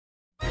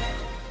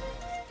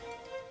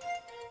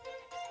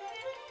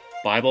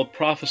Bible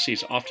prophecy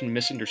is often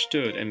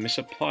misunderstood and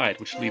misapplied,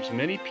 which leaves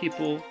many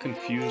people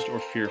confused or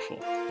fearful.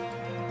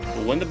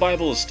 But when the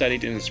Bible is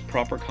studied in its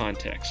proper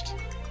context,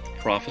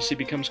 prophecy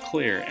becomes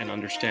clear and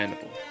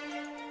understandable.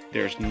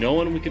 There is no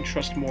one we can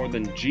trust more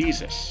than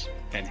Jesus,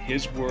 and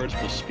His words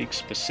will speak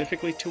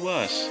specifically to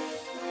us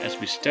as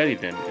we study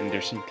them in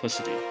their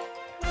simplicity.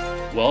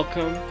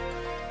 Welcome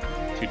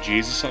to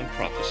Jesus on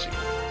Prophecy.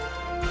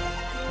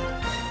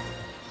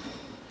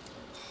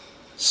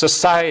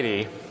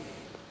 Society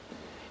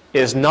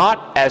is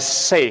not as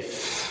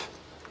safe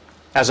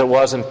as it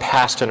was in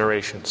past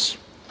generations.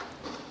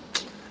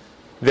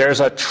 There's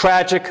a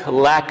tragic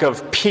lack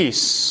of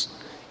peace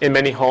in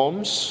many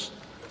homes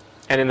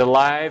and in the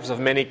lives of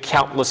many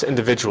countless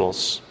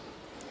individuals.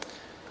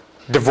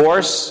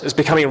 Divorce is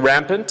becoming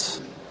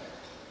rampant.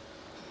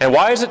 And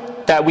why is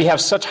it that we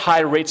have such high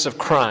rates of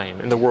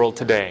crime in the world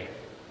today?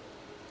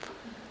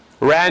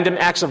 Random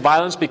acts of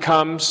violence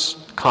becomes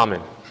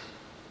common.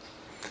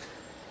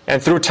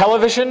 And through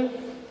television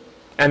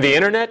and the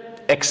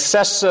internet,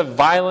 excessive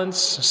violence,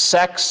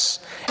 sex,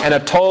 and a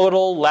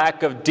total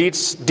lack of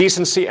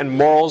decency and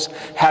morals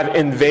have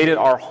invaded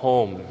our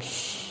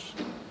homes.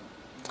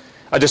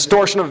 A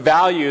distortion of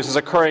values is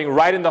occurring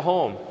right in the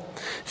home.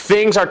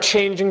 Things are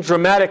changing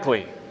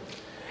dramatically.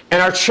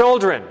 And our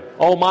children,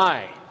 oh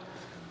my,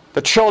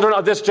 the children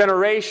of this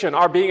generation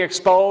are being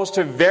exposed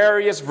to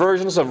various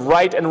versions of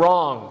right and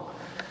wrong.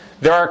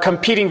 There are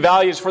competing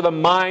values for the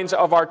minds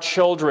of our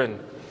children.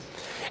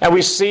 And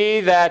we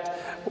see that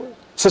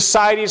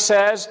society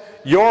says,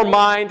 your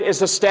mind is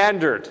the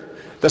standard.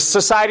 The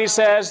society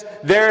says,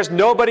 there's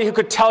nobody who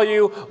could tell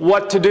you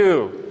what to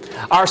do.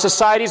 Our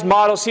society's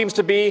motto seems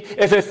to be,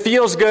 if it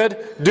feels good,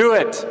 do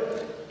it.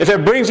 If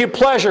it brings you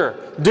pleasure,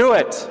 do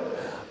it.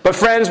 But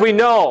friends, we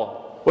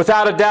know,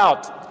 without a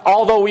doubt,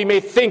 although we may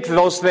think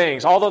those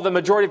things, although the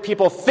majority of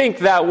people think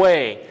that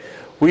way,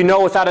 we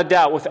know without a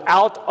doubt,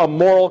 without a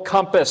moral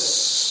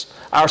compass,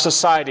 our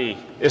society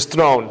is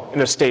thrown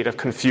in a state of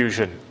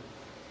confusion.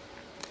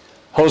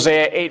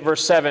 Hosea 8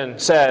 verse 7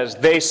 says,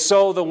 they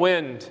sow the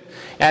wind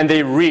and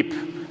they reap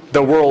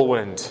the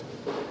whirlwind.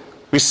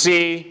 We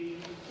see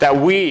that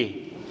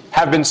we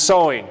have been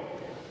sowing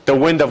the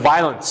wind of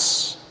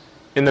violence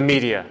in the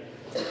media.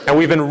 And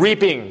we've been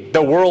reaping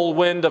the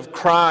whirlwind of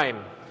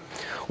crime.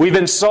 We've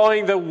been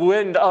sowing the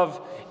wind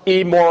of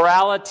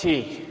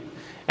immorality.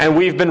 And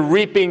we've been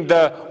reaping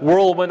the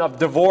whirlwind of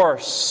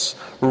divorce,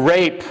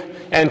 rape,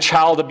 and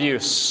child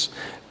abuse.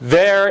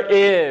 There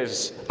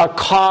is a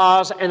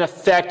cause and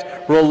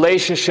effect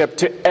relationship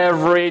to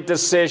every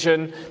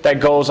decision that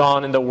goes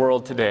on in the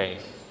world today.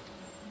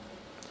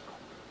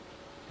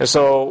 And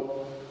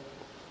so,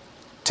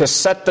 to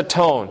set the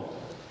tone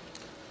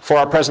for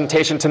our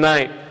presentation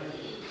tonight,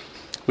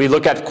 we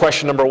look at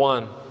question number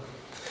 1.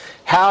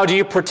 How do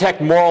you protect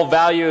moral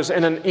values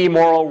in an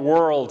immoral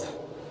world?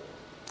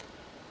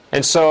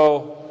 And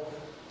so,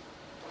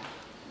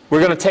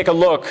 we're going to take a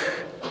look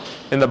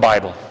in the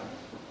Bible.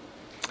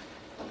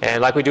 And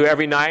like we do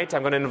every night,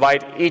 I'm going to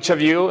invite each of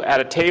you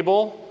at a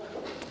table.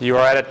 You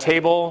are at a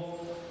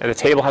table, and the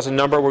table has a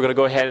number. We're going to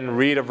go ahead and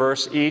read a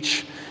verse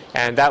each.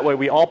 And that way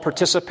we all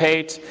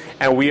participate,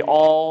 and we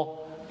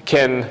all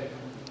can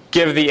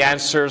give the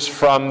answers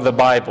from the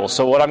Bible.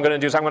 So what I'm going to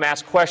do is I'm going to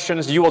ask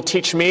questions. You will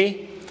teach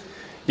me.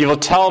 You will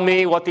tell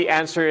me what the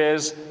answer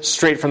is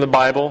straight from the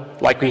Bible,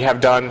 like we have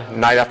done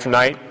night after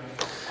night.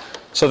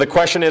 So the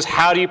question is,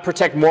 how do you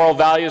protect moral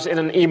values in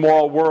an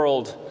immoral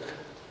world?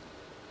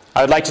 I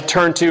would like to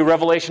turn to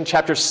Revelation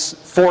chapter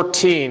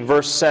 14,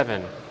 verse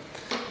 7.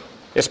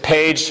 It's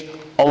page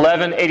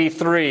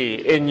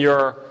 1183 in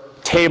your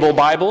table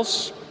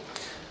Bibles.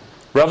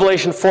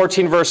 Revelation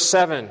 14, verse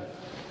 7.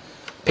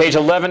 Page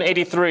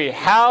 1183.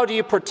 How do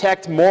you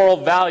protect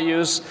moral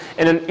values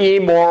in an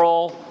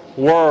immoral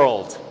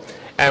world?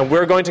 And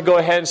we're going to go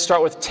ahead and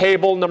start with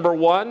table number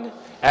 1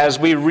 as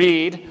we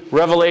read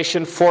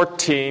Revelation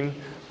 14,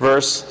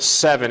 verse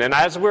 7. And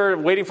as we're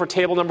waiting for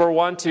table number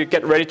 1 to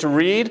get ready to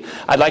read,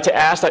 I'd like to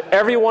ask that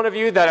every one of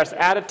you that is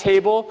at a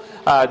table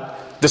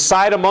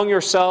decide among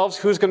yourselves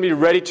who's going to be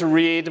ready to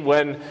read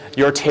when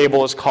your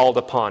table is called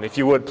upon, if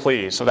you would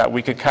please, so that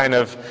we could kind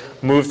of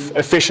move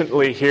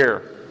efficiently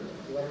here.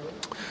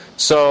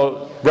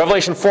 So,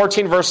 Revelation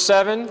 14, verse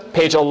 7,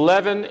 page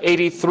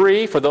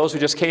 1183 for those who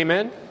just came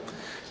in.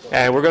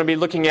 And we're going to be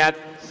looking at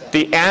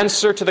the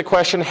answer to the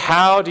question,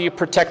 how do you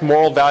protect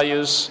moral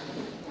values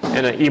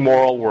in an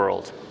immoral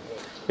world?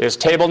 Is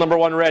table number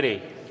 1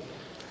 ready?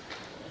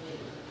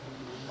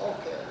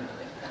 Okay.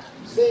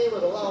 Say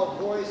with a loud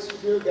voice,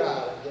 fear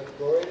God and give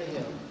glory to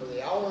Him, for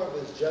the hour of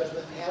His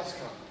judgment has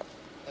come.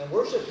 And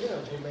worship Him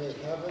who made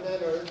heaven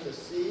and earth, the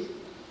sea,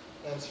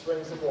 and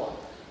springs of water.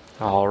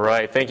 All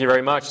right, thank you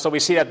very much. So we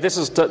see that this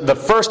is the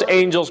first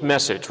angel's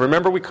message.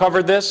 Remember we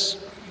covered this?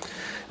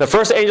 The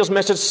first angel's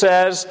message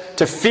says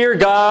to fear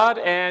God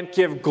and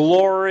give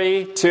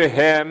glory to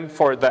Him,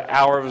 for the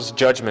hour of His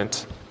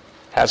judgment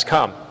has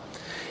come.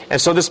 And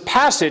so this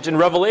passage in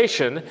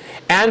Revelation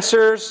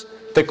answers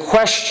the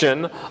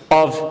question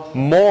of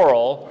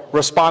moral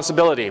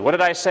responsibility. What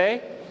did I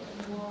say?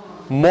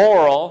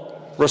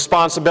 moral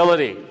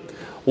responsibility.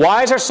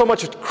 Why is there so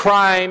much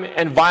crime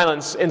and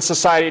violence in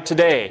society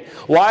today?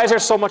 Why is there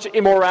so much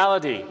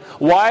immorality?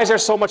 Why is there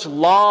so much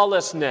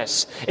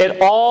lawlessness?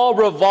 It all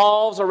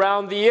revolves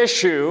around the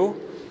issue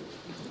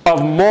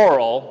of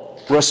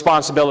moral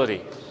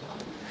responsibility.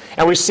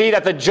 And we see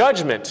that the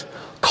judgment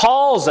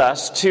calls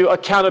us to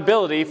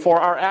accountability for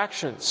our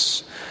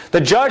actions.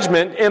 The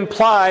judgment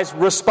implies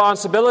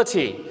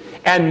responsibility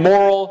and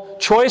moral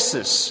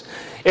choices.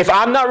 If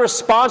I'm not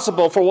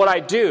responsible for what I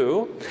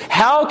do,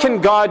 how can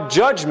God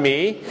judge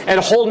me and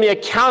hold me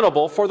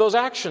accountable for those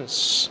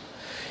actions?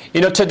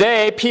 You know,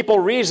 today people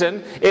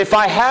reason, if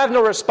I have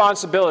no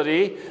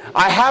responsibility,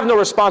 I have no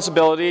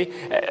responsibility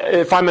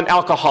if I'm an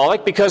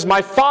alcoholic because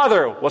my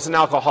father was an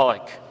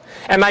alcoholic.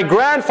 And my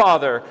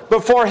grandfather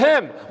before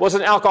him was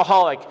an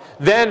alcoholic.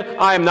 Then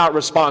I am not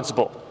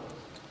responsible.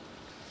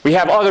 We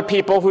have other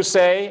people who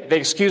say, they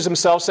excuse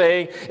themselves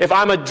saying, if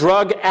I'm a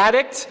drug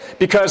addict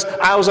because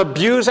I was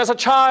abused as a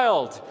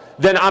child,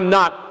 then I'm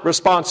not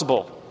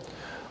responsible.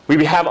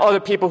 We have other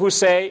people who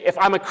say, if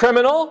I'm a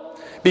criminal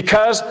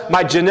because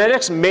my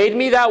genetics made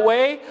me that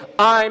way,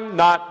 I'm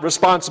not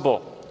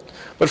responsible.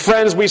 But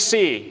friends, we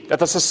see that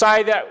the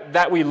society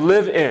that we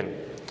live in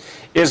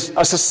is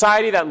a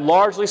society that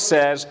largely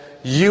says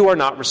you are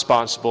not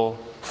responsible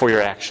for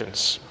your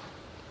actions.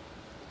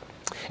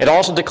 It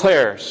also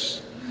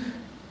declares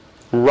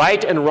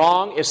right and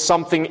wrong is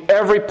something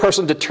every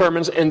person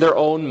determines in their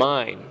own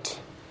mind.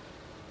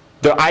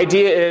 The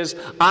idea is,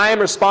 I am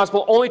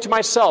responsible only to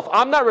myself.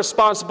 I'm not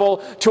responsible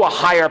to a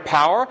higher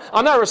power.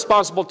 I'm not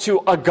responsible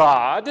to a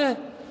God.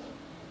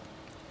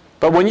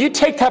 But when you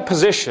take that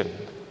position,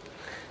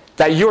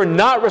 that you're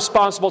not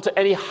responsible to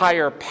any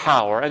higher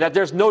power, and that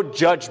there's no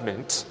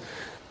judgment,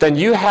 then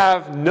you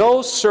have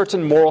no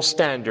certain moral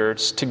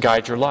standards to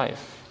guide your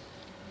life.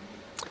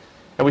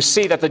 And we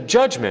see that the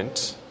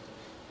judgment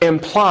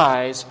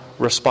implies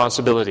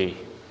responsibility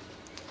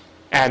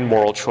and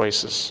moral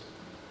choices.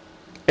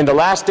 In the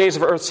last days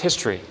of Earth's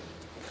history,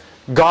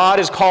 God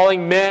is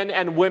calling men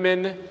and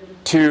women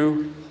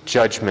to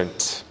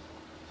judgment.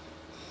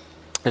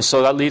 And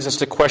so that leads us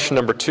to question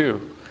number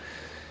 2.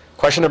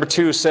 Question number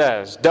 2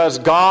 says, does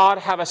God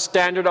have a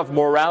standard of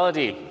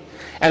morality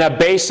and a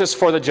basis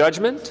for the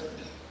judgment?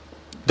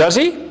 Does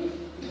He?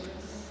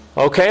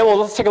 Okay, well,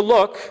 let's take a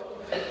look.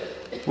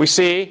 We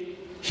see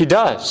He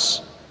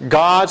does.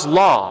 God's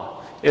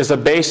law is the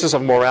basis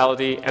of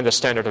morality and the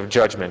standard of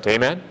judgment.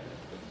 Amen?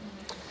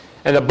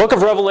 And the book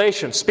of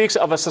Revelation speaks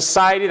of a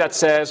society that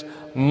says,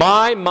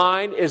 my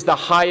mind is the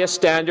highest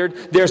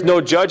standard. There's no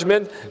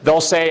judgment.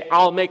 They'll say,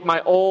 I'll make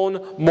my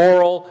own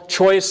moral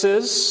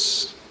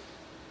choices.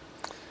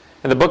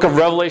 And the book of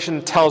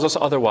Revelation tells us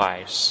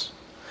otherwise.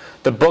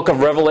 The book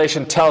of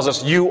Revelation tells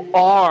us you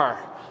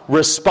are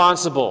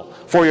responsible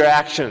for your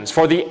actions,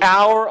 for the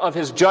hour of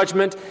His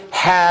judgment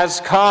has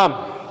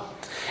come.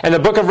 And the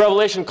book of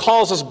Revelation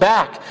calls us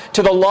back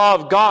to the law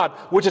of God,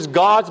 which is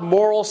God's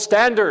moral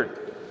standard.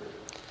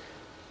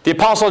 The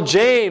Apostle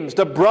James,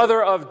 the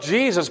brother of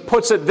Jesus,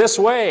 puts it this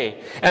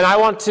way. And I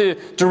want to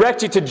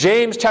direct you to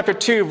James chapter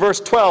 2,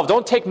 verse 12.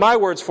 Don't take my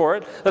words for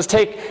it. Let's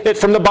take it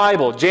from the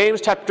Bible. James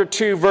chapter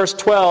 2, verse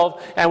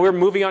 12. And we're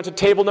moving on to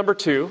table number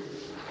 2.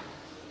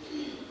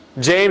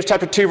 James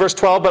chapter 2, verse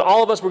 12. But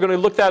all of us, we're going to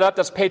look that up.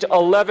 That's page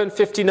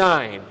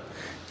 1159.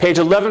 Page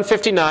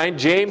 1159,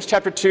 James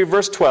chapter 2,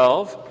 verse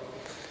 12.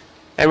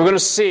 And we're going to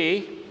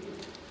see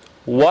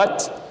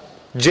what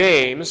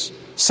James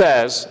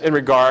says in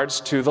regards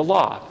to the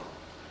law.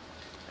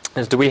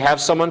 And do we have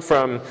someone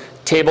from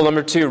table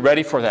number 2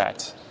 ready for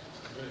that?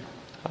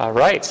 All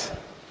right.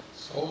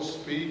 So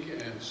speak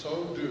and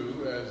so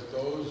do as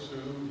those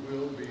who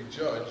will be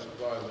judged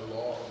by the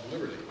law of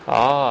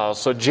liberty.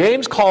 So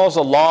James calls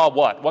the law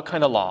what? What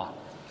kind of law?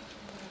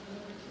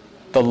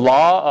 The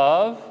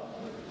law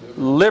of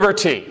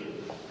liberty.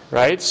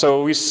 Right?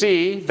 So we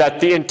see that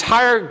the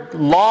entire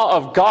law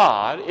of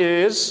God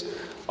is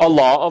a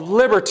law of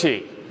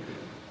liberty.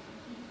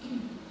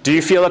 Do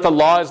you feel that the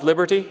law is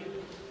liberty?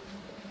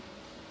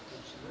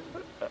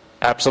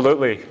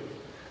 Absolutely.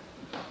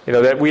 You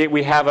know, that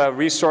we have a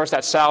resource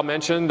that Sal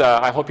mentioned.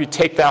 I hope you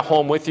take that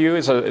home with you.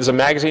 It's a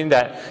magazine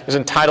that is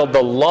entitled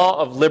The Law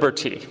of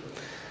Liberty.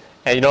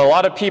 And you know, a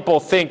lot of people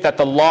think that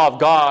the law of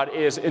God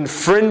is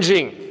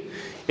infringing.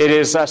 It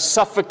is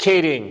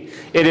suffocating.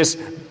 It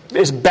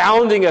is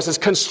bounding us, is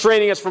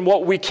constraining us from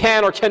what we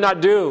can or cannot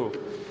do.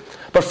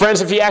 But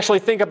friends, if you actually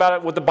think about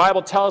it, what the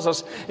Bible tells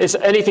us is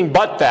anything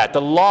but that.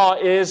 The law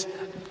is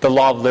the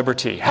law of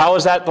liberty. How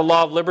is that the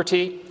law of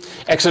liberty?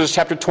 Exodus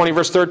chapter 20,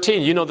 verse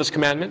 13. You know this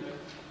commandment.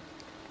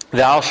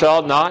 Thou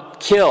shalt not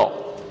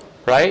kill.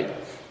 Right?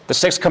 The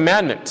 6th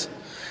commandment.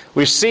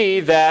 We see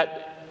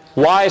that,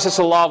 why is this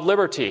a law of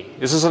liberty?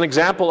 This is an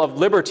example of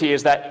liberty,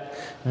 is that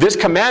this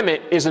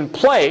commandment is in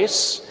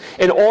place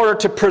in order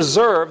to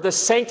preserve the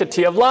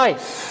sanctity of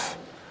life.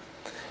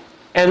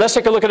 And let's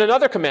take a look at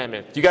another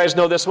commandment. You guys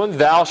know this one.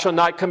 Thou shalt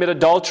not commit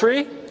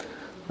adultery.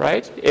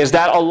 Right? Is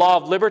that a law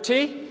of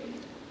liberty?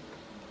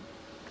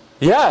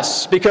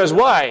 Yes, because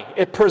why?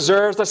 It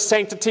preserves the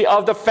sanctity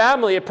of the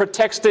family. It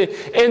protects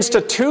the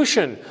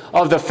institution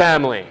of the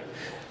family.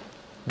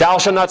 Thou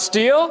shalt not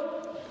steal,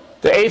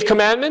 the 8th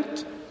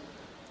commandment.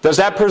 Does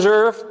that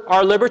preserve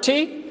our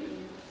liberty?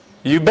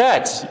 You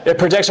bet. It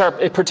protects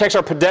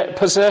our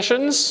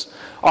possessions,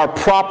 our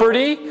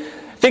property.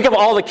 Think of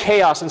all the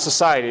chaos in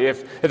society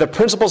if the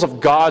principles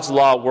of God's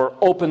law were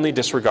openly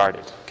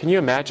disregarded. Can you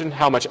imagine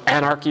how much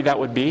anarchy that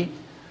would be?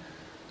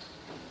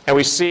 And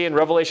we see in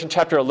Revelation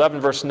chapter 11,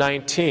 verse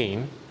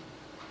 19,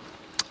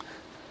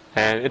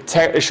 and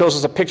it shows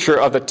us a picture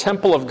of the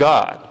temple of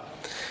God.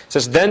 It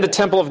says, "Then the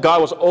temple of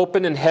God was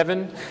opened in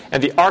heaven,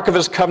 and the ark of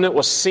his covenant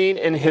was seen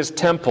in his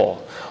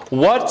temple."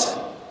 What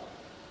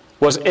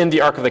was in the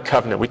ark of the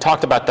covenant? We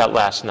talked about that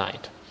last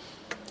night.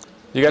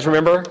 You guys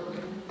remember?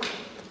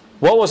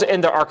 What was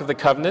in the ark of the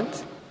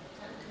covenant?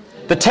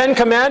 The 10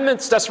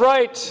 commandments, that's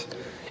right.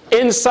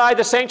 Inside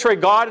the sanctuary,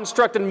 God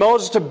instructed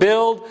Moses to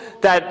build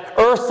that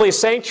earthly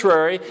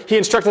sanctuary. He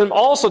instructed him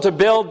also to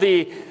build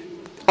the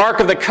Ark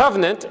of the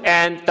Covenant,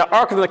 and the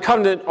Ark of the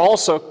Covenant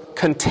also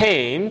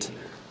contained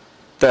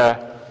the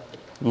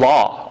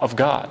law of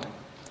God.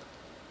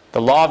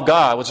 The law of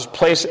God, which is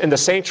placed in the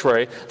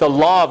sanctuary, the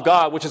law of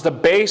God, which is the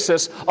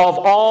basis of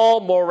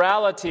all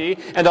morality,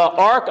 and the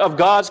Ark of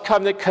God's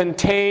covenant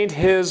contained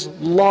His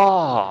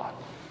law.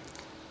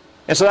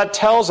 And so that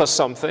tells us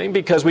something,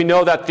 because we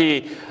know that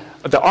the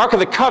Ark of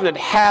the Covenant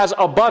has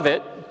above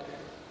it,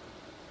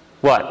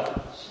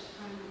 what?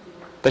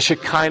 The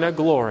Shekinah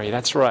glory,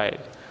 that's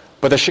right.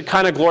 But the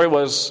Shekinah glory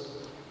was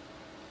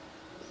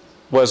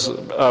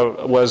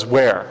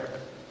where?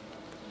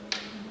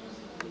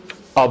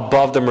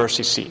 Above the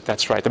mercy seat,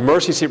 that's right. The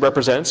mercy seat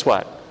represents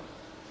what?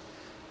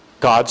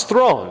 God's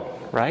throne,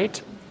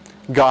 right?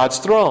 God's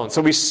throne. So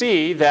we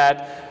see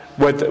that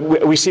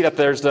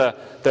there's the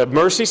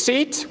mercy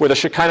seat where the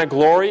Shekinah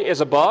glory is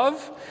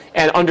above,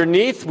 and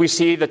underneath we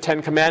see the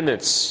 10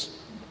 commandments,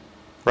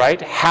 right?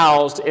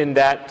 Housed in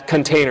that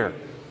container.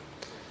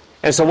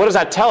 And so what does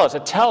that tell us?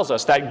 It tells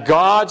us that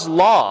God's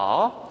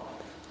law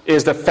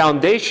is the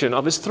foundation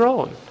of His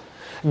throne.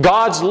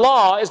 God's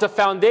law is the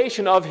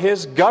foundation of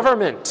His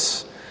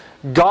government.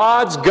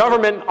 God's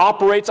government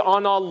operates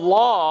on a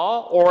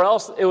law, or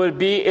else it would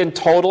be in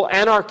total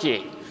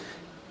anarchy.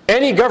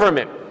 Any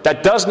government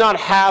that does not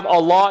have a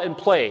law in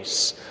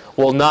place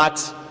will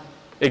not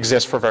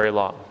exist for very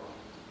long.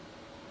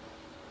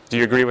 Do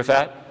you agree with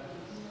that?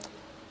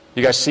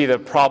 You guys see the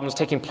problems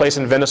taking place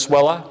in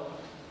Venezuela?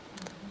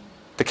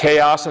 The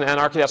chaos and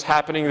anarchy that's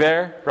happening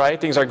there, right?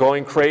 Things are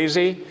going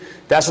crazy.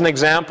 That's an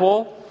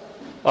example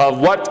of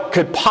what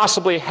could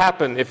possibly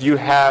happen if you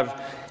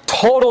have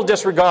total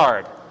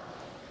disregard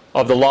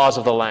of the laws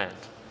of the land.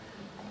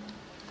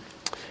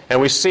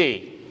 And we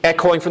see,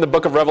 echoing from the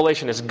book of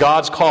Revelation, is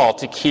God's call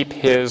to keep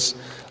His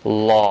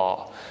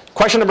law.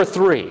 Question number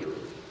 3.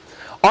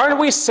 Aren't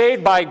we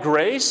saved by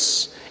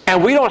grace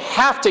and we don't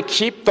have to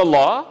keep the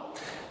law?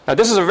 Now,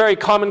 this is a very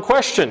common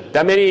question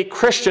that many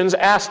Christians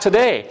ask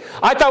today.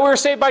 I thought we were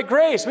saved by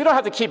grace. We don't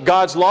have to keep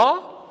God's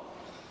law.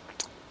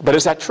 But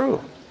is that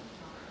true?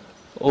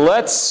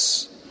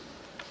 Let's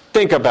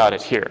think about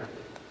it here.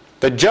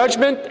 The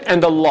judgment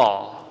and the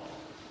law,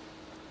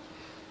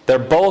 they're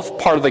both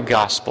part of the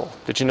gospel.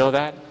 Did you know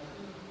that?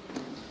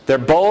 They're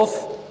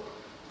both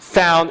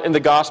found in the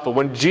gospel.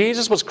 When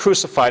Jesus was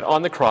crucified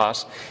on the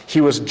cross,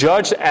 He was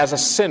judged as a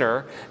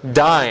sinner,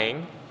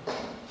 dying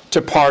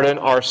to pardon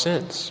our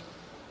sins.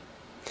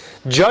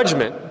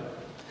 Judgment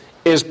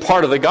is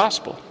part of the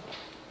gospel.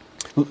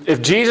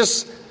 If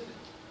Jesus,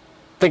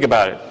 think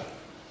about it.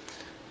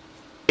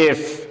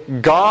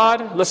 If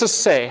God, let's just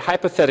say,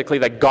 hypothetically,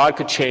 that God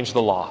could change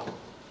the law.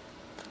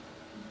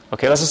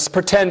 Okay, let's just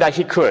pretend that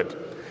He could.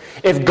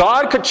 If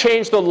God could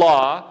change the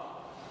law,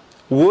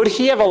 would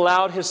He have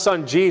allowed His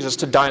Son Jesus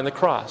to die on the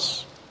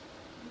cross?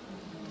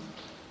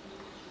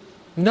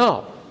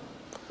 No.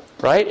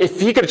 Right? If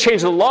He could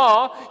change the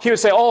law, He would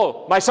say,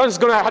 oh, my son's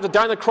going to have to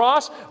die on the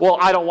cross? Well,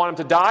 I don't want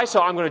him to die,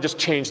 so I'm going to just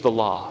change the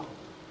law.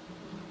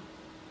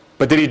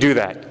 But did He do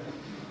that?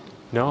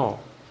 No.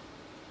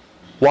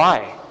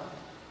 Why?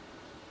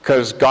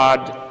 Because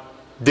God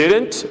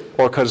didn't,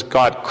 or because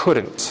God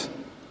couldn't?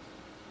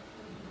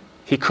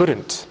 He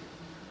couldn't.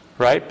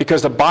 Right?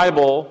 Because the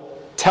Bible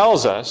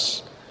tells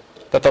us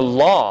that the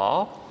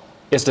law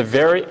is the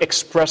very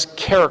express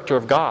character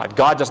of God.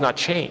 God does not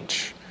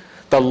change.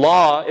 The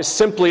law is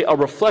simply a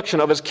reflection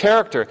of His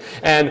character.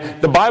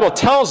 And the Bible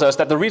tells us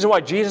that the reason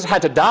why Jesus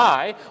had to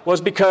die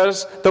was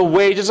because the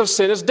wages of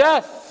sin is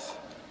death.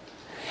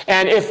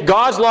 And if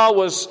God's law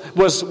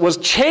was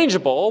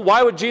changeable,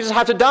 why would Jesus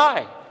have to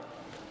die?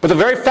 But the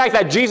very fact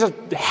that Jesus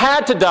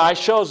had to die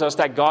shows us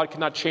that God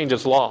cannot change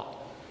His law.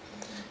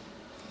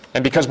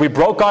 And because we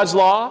broke God's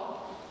law,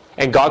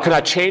 and God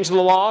cannot change the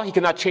law, He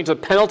cannot change the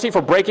penalty for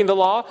breaking the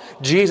law,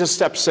 Jesus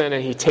steps in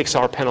and He takes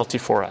our penalty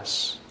for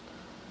us.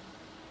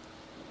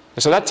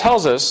 And so that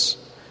tells us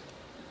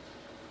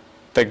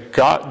that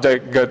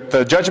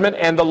the judgment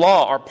and the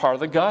law are part of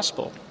the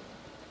gospel.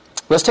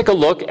 Let's take a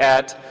look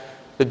at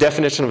the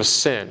definition of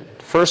sin.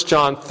 1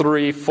 John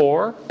 3,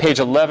 4, page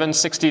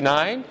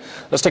 1169.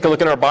 Let's take a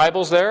look in our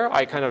Bibles there.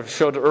 I kind of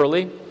showed it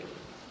early.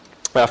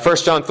 1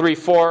 John 3,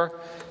 4,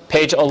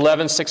 page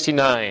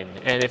 1169.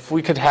 And if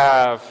we could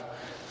have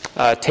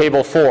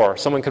table 4.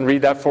 Someone can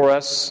read that for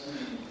us.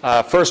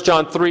 1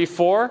 John 3,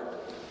 4.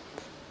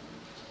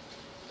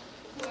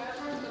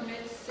 Whoever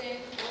commits sin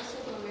also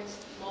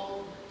commits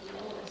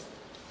lawlessness.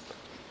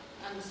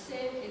 And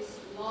sin is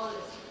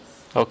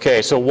lawlessness.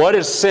 Okay, so what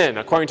is sin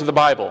according to the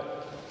Bible?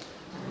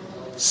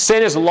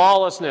 Sin is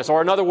lawlessness,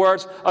 or in other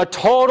words, a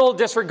total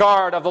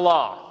disregard of the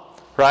law,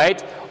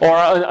 right? Or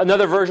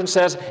another version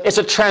says it's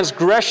a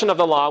transgression of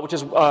the law, which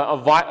is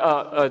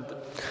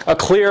a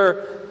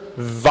clear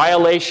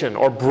violation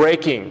or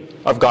breaking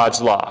of God's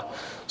law.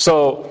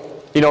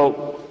 So,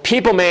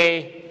 people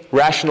may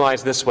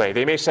rationalize this way.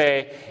 They may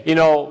say,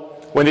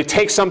 when they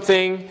take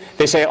something,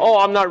 they say, oh,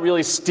 I'm not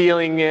really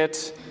stealing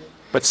it.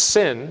 But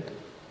sin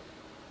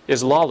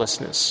is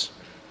lawlessness.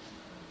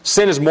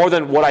 Sin is more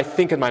than what I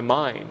think in my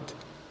mind.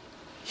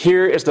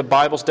 Here is the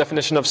Bible's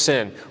definition of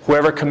sin.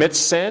 Whoever commits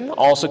sin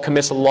also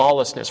commits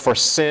lawlessness, for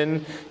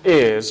sin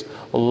is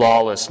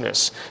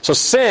lawlessness. So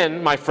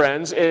sin, my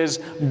friends, is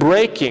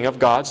breaking of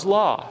God's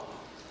law.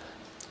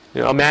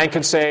 A man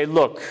can say,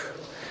 look,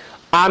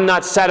 I'm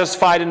not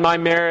satisfied in my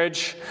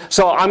marriage,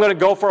 so I'm going to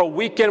go for a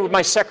weekend with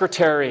my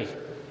secretary.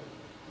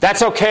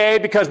 That's okay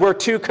because we're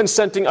two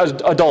consenting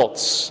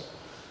adults.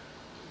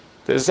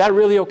 Is that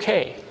really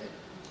okay?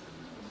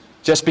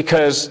 Just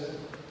because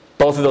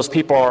both of those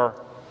people are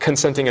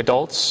consenting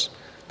adults?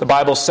 The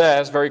Bible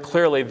says very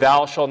clearly,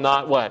 thou shalt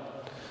not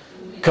what?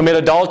 Commit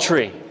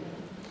adultery.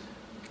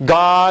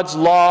 God's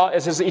law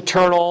is His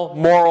eternal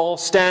moral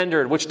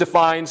standard, which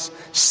defines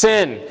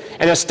sin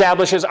and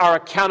establishes our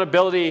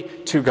accountability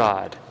to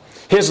God.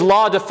 His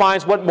law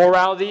defines what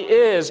morality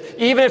is,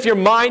 even if your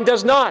mind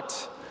does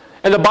not.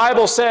 And the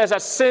Bible says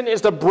that sin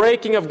is the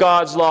breaking of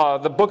God's law.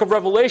 The book of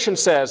Revelation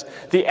says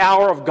the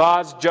hour of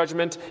God's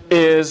judgment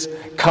is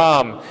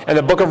come. And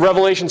the book of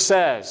Revelation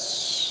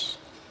says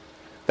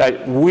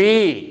that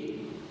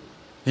we,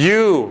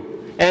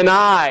 you, and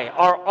I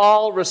are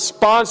all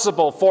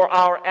responsible for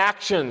our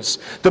actions.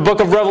 The book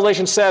of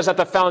Revelation says that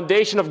the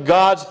foundation of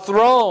God's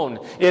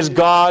throne is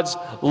God's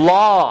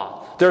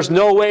law. There's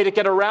no way to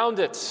get around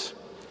it.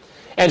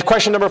 And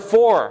question number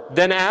 4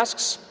 then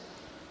asks,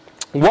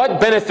 what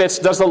benefits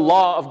does the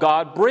law of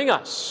God bring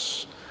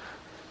us?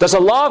 Does the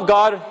law of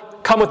God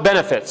come with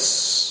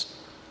benefits?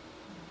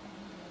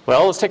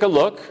 Well, let's take a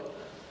look.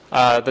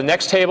 The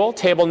next table,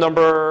 table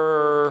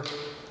number...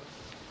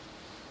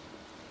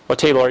 What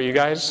table are you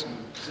guys?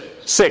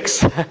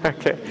 6.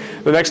 Okay.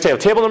 The next table.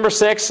 Table number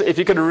 6, if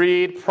you could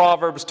read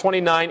Proverbs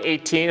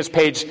 29:18. It's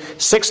page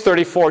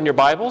 634 in your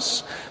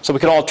Bibles. So we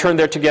can all turn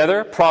there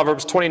together.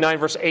 Proverbs 29,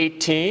 verse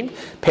 18.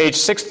 Page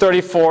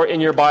 634 in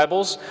your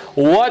Bibles.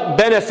 What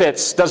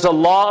benefits does the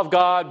law of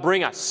God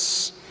bring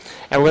us?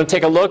 And we're going to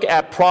take a look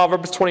at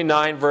Proverbs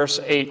 29,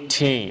 verse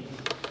 18.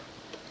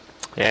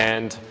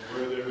 And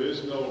where there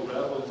is no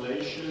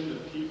revelation, the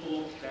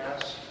people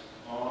cast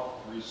off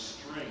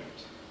restraint.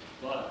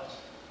 But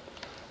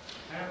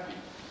happy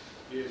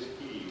is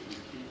he who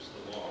keeps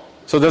the law.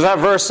 so does that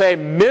verse say,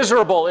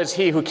 miserable is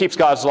he who keeps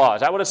God's law?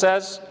 Is that what it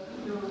says?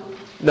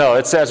 No,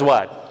 it says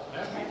what?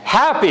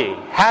 Happy.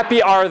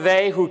 Happy are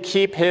they who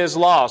keep His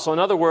law. So in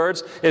other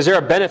words, is there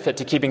a benefit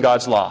to keeping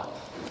God's law?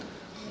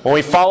 When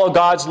we follow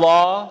God's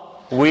law,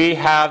 we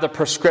have the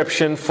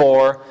prescription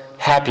for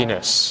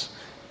happiness.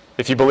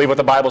 If you believe what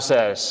the Bible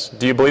says.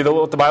 Do you believe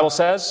what the Bible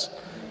says?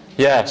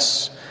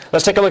 Yes.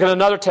 Let's take a look at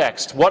another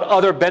text. What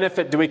other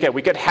benefit do we get?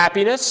 We get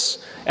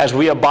happiness as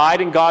we abide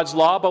in God's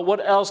law, but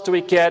what else do we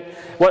get?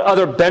 What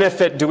other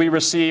benefit do we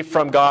receive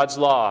from God's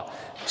law?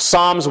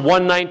 Psalms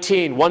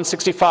 119,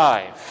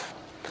 165.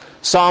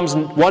 Psalms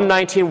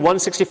 119,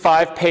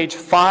 165, page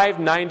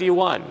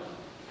 591.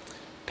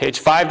 Page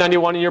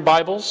 591 in your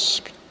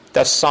Bibles.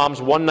 That's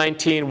Psalms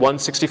 119,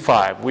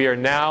 165. We are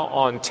now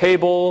on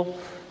table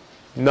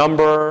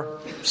number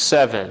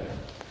 7.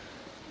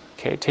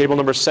 Okay, table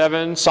number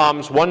 7,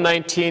 Psalms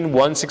 119,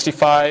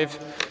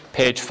 165,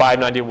 page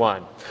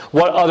 591.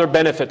 What other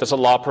benefit does the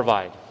law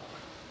provide?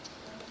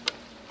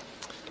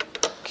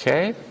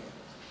 Okay,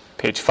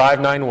 page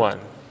 591.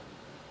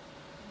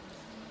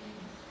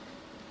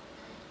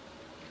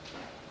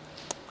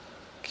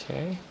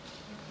 Okay.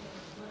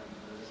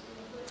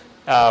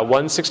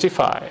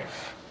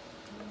 165.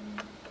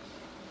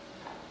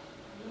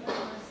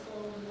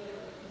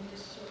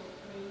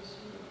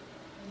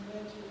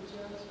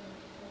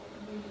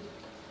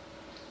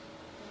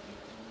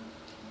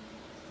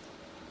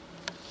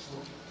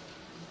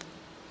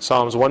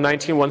 Psalms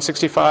 119,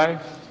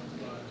 165.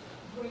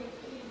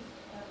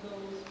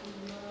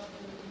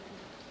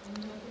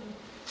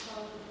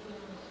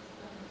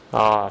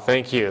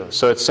 Thank you.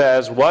 So it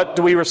says, what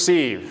do we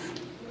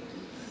receive?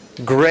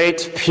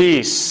 Great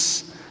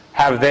peace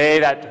have they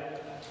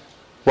that,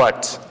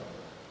 what?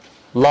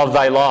 Love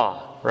thy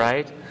law,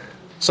 right?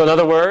 So in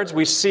other words,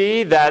 we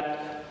see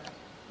that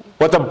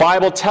what the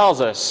Bible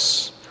tells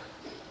us,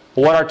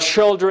 what our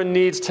children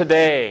needs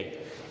today,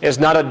 is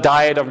not a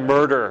diet of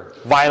murder,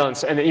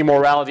 violence, and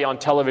immorality on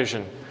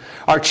television.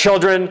 Our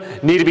children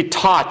need to be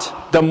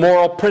taught the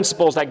moral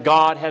principles that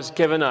God has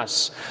given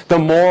us. The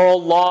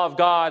moral law of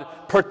God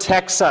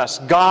protects us.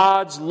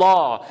 God's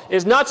law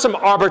is not some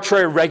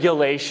arbitrary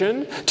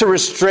regulation to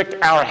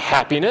restrict our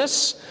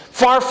happiness.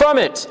 Far from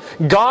it.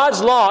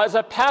 God's law is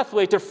a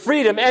pathway to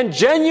freedom and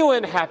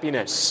genuine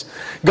happiness.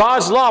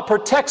 God's law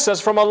protects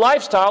us from a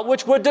lifestyle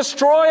which would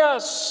destroy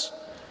us.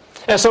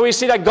 And so we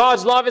see that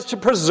God's law is to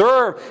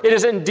preserve. It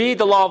is indeed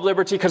the law of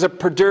liberty because it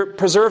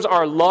preserves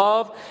our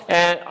love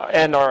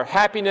and our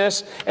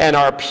happiness and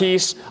our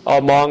peace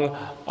among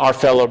our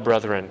fellow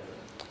brethren.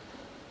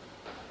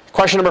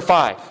 Question number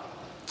 5.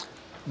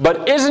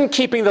 But isn't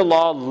keeping the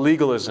law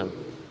legalism?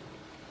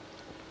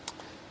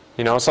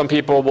 Some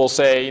people will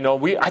say,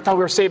 I thought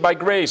we were saved by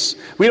grace.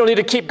 We don't need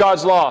to keep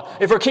God's law.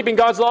 If we're keeping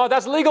God's law,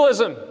 that's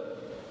legalism.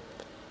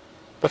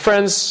 But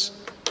friends,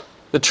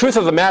 the truth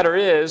of the matter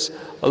is,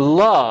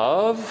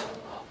 love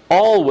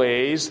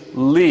always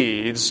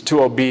leads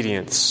to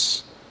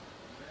obedience.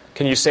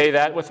 Can you say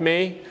that with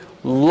me?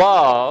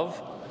 Love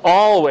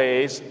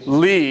always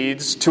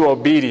leads to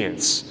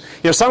obedience.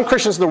 Some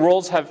Christians in the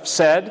world have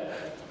said,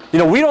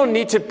 we don't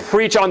need to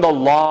preach on the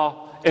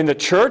law in the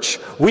church.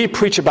 We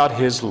preach about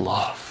His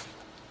love.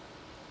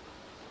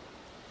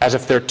 As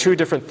if they're two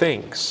different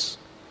things.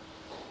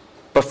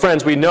 But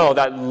friends, we know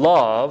that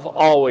love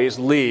always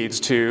leads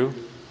to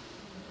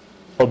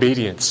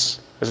obedience.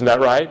 Isn't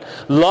that right?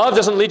 Love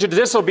doesn't lead you to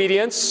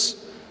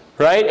disobedience,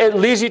 right? It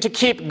leads you to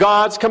keep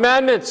God's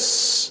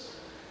commandments.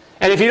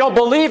 And if you don't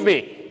believe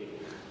me,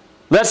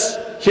 let's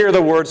hear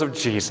the words of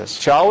Jesus,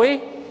 shall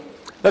we?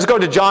 Let's go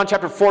to John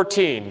chapter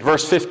 14,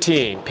 verse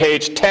 15,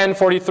 page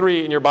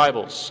 1043 in your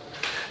Bibles.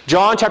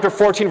 John chapter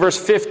 14,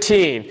 verse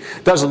 15.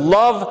 Does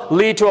love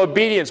lead to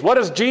obedience? What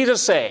does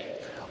Jesus say?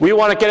 We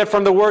want to get it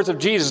from the words of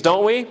Jesus,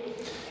 don't we?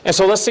 And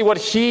so let's see what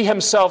He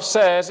Himself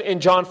says in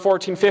John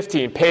 14,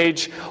 15,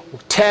 page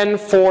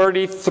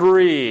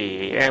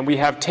 1043. And we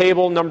have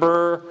table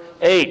number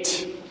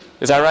 8.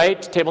 Is that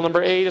right? Table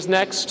number 8 is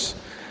next.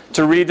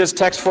 To read this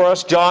text for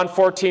us, John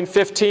 14,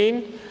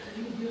 15.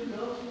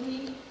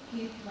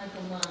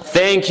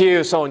 Thank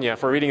you, Sonia,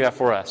 for reading that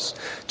for us.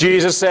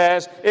 Jesus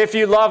says, if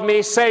you love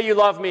me, say you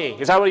love me.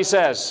 Is that what He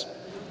says?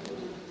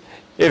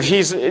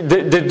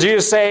 Did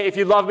Jesus say, if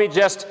you love me,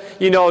 just,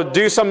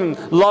 do some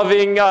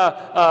loving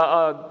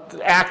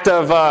act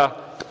of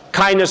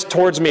kindness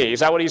towards me? Is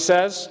that what He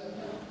says?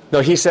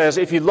 No, He says,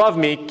 if you love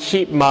me,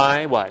 keep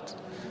my what?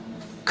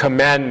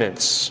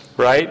 Commandments,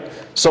 right?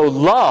 So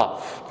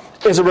love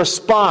is a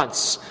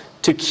response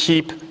to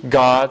keep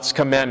God's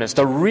commandments.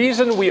 The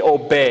reason we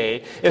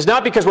obey is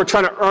not because we're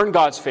trying to earn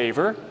God's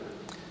favor.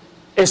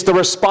 It's the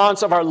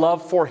response of our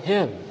love for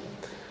Him.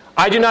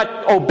 I do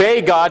not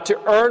obey God to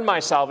earn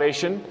my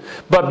salvation,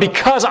 but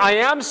because I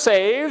am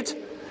saved,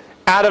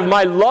 out of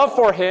my love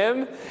for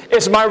Him,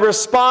 it's my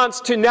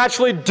response to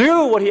naturally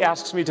do what He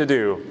asks me to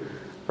do.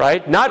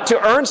 Right? Not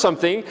to earn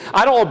something.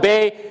 I don't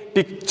obey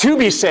to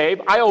be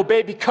saved. I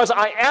obey because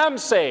I am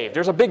saved.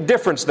 There's a big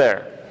difference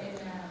there.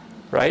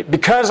 Right?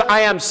 Because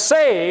I am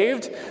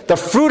saved, the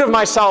fruit of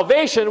my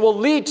salvation will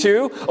lead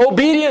to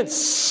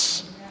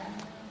obedience.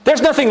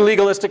 There's nothing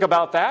legalistic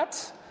about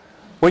that.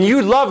 When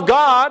you love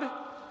God,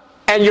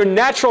 and your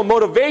natural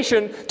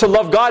motivation to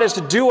love God is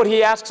to do what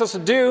He asks us to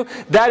do,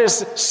 that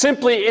is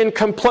simply in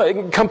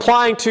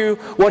complying to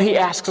what He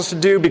asks us to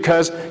do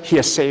because He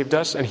has saved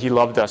us and He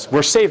loved us.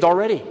 We're saved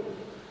already.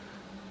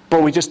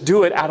 But we just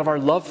do it out of our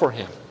love for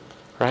Him.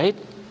 Right?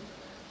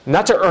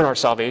 Not to earn our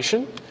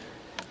salvation.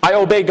 I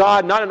obey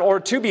God not in order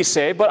to be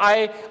saved, but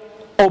I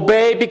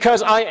obey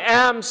because I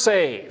am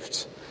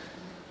saved.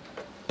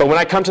 But when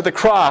I come to the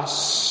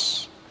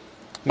cross,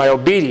 my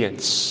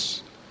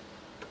obedience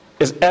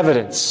is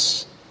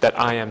evidence that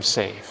I am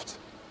saved.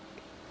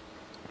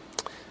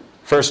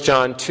 1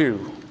 John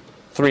 2,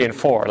 3 and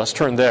 4. Let's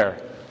turn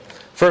there.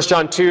 1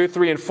 John 2,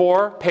 3 and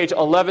 4, page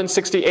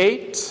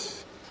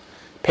 1168.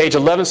 Page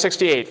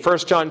 1168, 1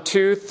 John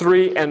 2,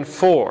 3 and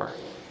 4.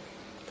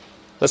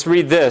 Let's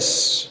read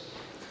this.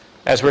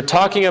 As we're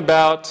talking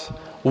about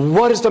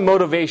what is the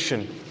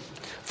motivation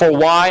for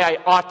why I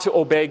ought to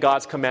obey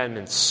God's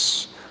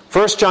commandments.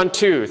 1 John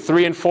 2,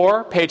 3 and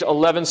 4, page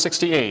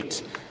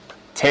 1168.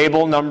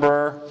 Table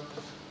number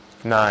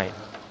 9.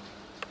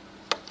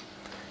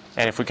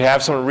 And if we could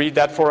have someone read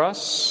that for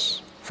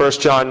us. 1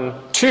 John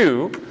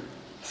 2,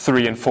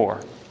 3 and 4.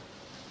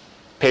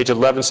 Page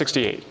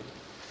 1168.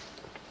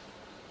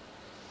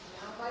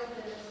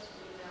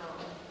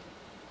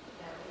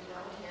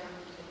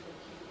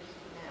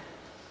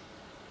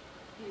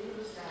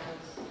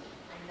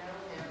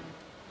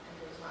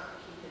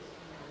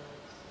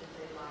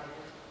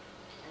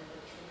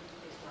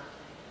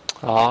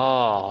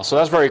 So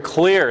that's very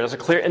clear. That's a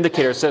clear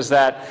indicator. It says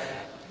that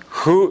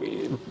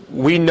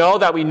we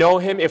know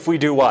Him if we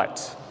do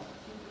what?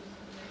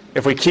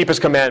 If we keep His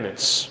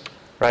commandments.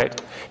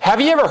 Right? Have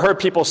you ever heard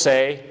people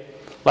say,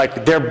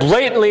 like, they're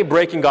blatantly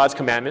breaking God's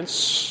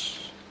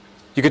commandments?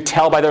 You could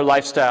tell by their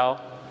lifestyle.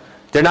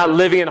 They're not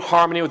living in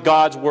harmony with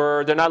God's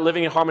word. They're not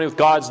living in harmony with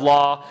God's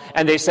law.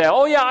 And they say,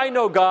 oh yeah, I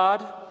know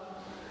God.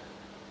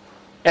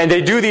 And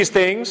they do these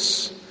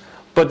things,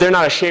 but they're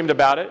not ashamed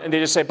about it. And they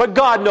just say, but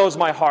God knows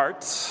my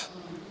heart.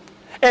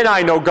 And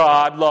I know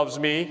God loves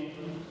me.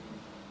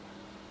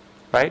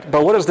 Right?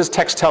 But what does this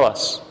text tell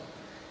us?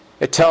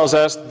 It tells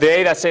us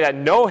they that say that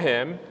know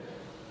Him,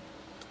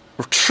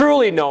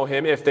 truly know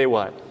Him if they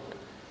what?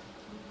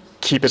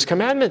 Keep His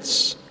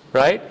commandments.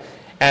 Right?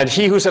 And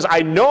he who says,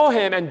 I know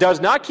Him and does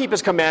not keep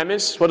His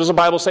commandments, what does the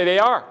Bible say they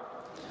are?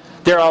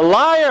 They're a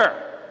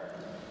liar.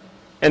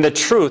 And the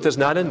truth is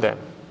not in them.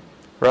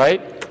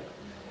 Right?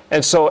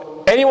 And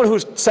so anyone who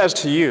says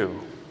to you,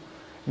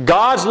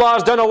 God's law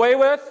is done away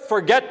with,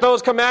 forget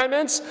those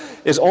commandments,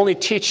 is only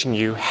teaching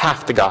you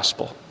half the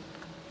gospel.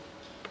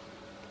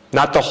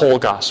 Not the whole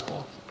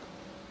gospel.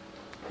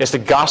 It's the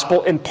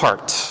gospel in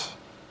part.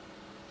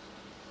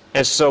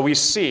 And so we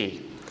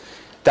see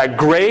that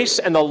grace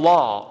and the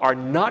law are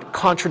not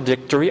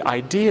contradictory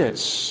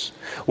ideas.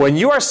 When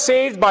you are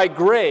saved by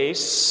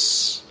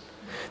grace,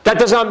 that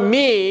does not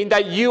mean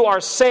that you are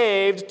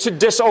saved to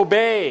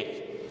disobey.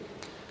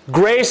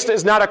 Grace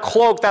is not a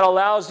cloak that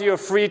allows you a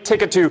free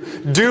ticket to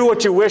do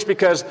what you wish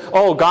because,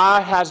 oh,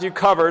 God has you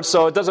covered,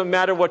 so it doesn't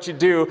matter what you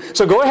do.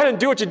 So go ahead and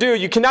do what you do.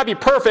 You cannot be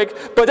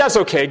perfect, but that's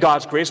okay.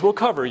 God's grace will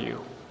cover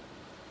you.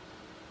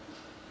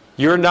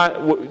 You're not,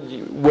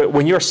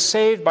 when you're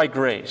saved by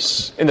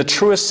grace, in the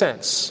truest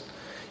sense,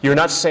 you're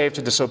not saved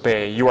to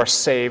disobey. You are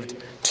saved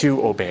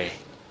to obey.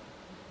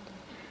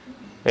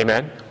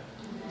 Amen?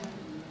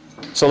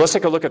 So let's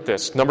take a look at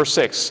this. Number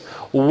 6.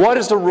 What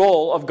is the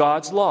role of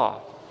God's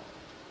law?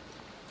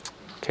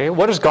 Okay,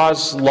 what is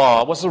God's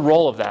law? What's the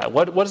role of that?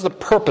 What is the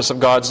purpose of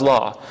God's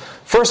law?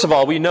 First of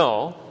all, we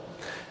know,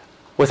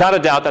 without a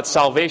doubt, that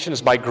salvation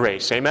is by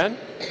grace. Amen?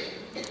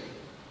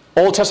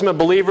 Old Testament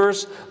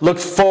believers looked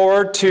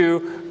forward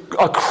to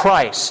a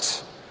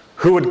Christ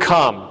who would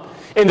come.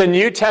 In the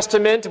New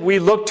Testament, we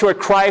look to a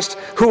Christ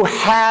who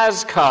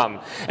has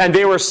come. And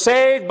they were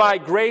saved by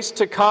grace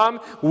to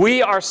come.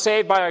 We are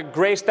saved by a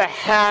grace that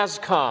has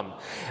come.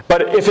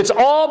 But if it's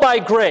all by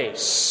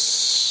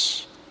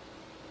grace,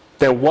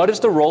 then what is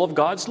the role of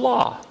God's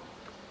law?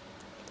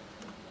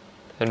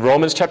 And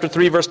Romans chapter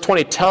 3, verse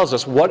 20 tells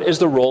us what is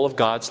the role of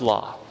God's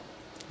law.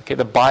 Okay,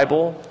 the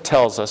Bible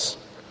tells us.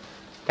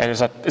 And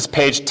it's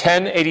page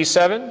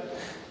 1087.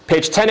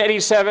 Page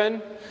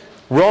 1087,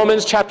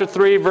 Romans chapter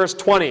 3, verse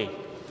 20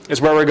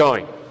 is where we're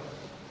going.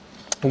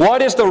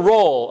 What is the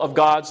role of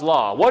God's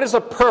law? What is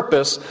the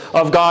purpose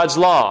of God's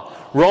law?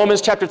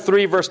 Romans chapter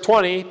 3, verse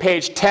 20,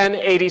 page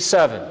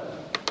 1087.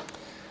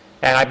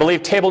 And I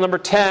believe table number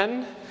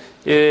 10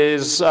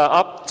 is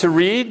up to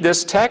read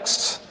this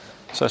text.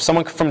 So if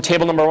someone from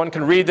table number 1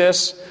 can read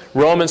this,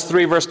 Romans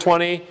 3, verse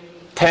 20,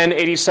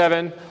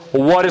 1087.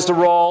 What is the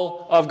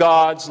role of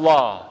God's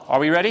law? Are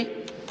we ready?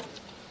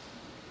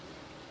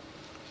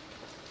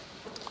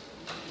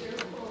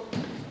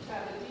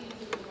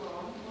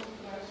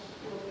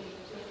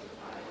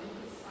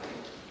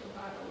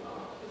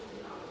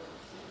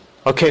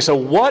 Okay, so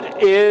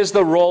what is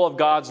the role of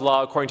God's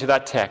law according to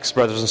that text,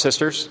 brothers and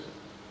sisters?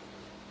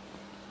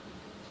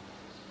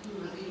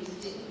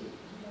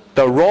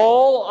 The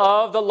role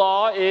of the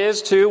law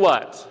is to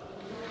what?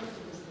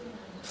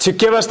 To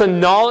give us the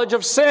knowledge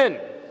of sin.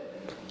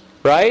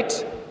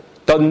 Right?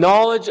 The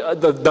knowledge,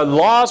 the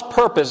law's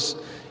purpose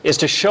is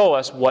to show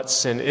us what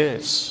sin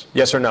is.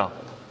 Yes or no?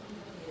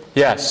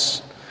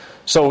 Yes.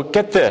 So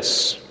get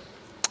this.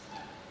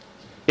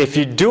 If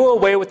you do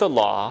away with the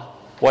law,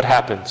 what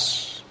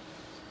happens?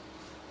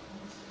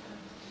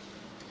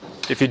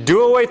 If you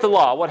do away with the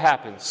law, what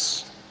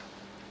happens?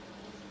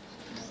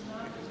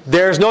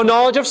 There's no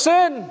knowledge of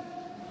sin.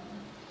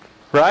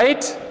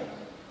 Right?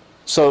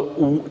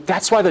 So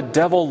that's why the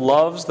devil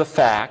loves the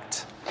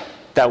fact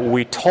that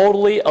we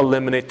totally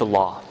eliminate the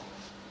law.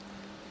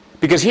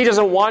 Because he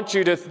doesn't want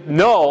you to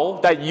know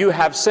that you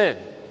have sin.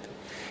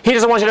 He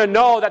doesn't want you to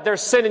know that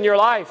there's sin in your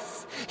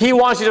life. He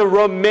wants you to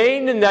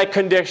remain in that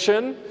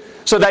condition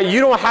so that you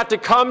don't have to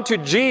come to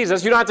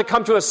Jesus. You don't have to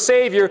come to a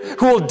Savior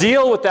who will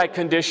deal with that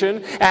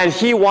condition. And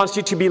He wants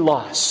you to be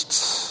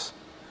lost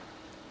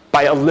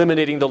by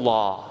eliminating the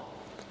law.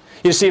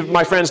 You see,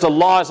 my friends, the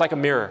law is like a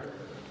mirror.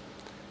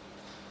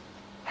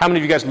 How many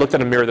of you guys looked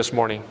at a mirror this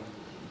morning?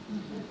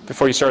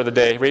 Before you started the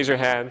day, raise your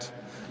hand.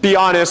 Be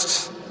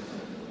honest.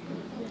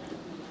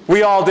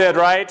 We all did,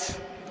 right?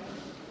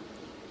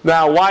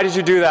 Now, why did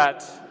you do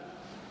that?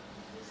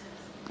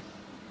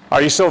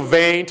 Are you so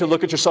vain to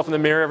look at yourself in the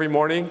mirror every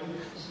morning?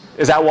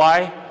 Is that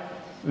why?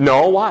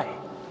 No, why?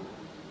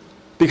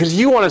 Because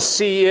you want to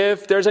see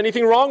if there's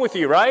anything wrong with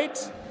you, right?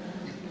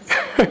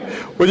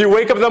 When you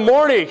wake up in the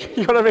morning,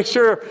 you want to make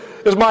sure,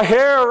 is my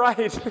hair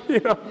right?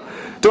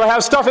 Do I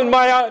have stuff in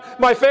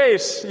my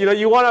face?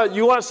 You want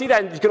to see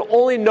that, and you can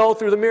only know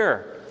through the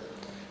mirror.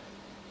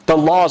 The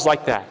law is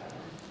like that.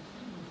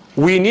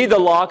 We need the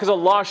law because the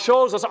law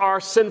shows us our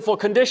sinful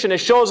condition. It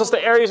shows us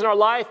the areas in our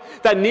life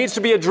that needs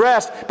to be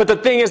addressed. But the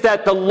thing is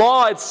that the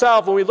law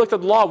itself, when we look at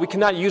the law, we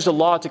cannot use the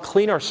law to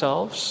clean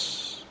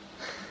ourselves.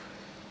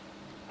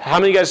 How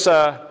many of you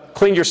guys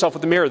cleaned yourself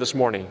with the mirror this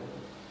morning?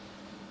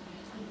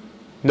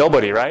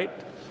 Nobody, right?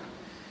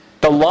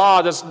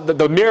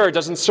 The mirror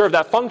doesn't serve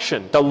that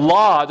function. The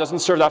law doesn't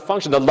serve that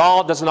function. The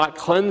law does not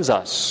cleanse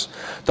us.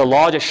 The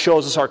law just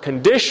shows us our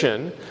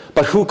condition,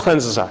 but who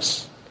cleanses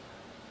us?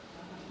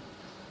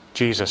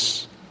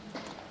 Jesus.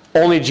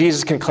 Only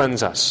Jesus can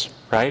cleanse us,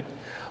 right?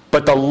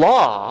 But the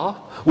law,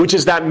 which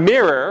is that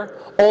mirror,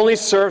 only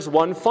serves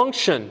one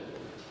function: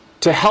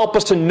 to help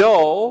us to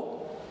know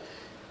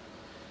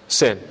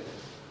sin.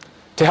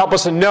 To help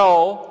us to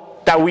know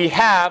that we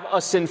have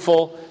a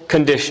sinful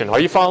condition. Are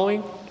you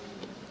following?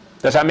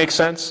 Does that make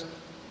sense?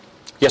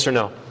 Yes or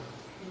no?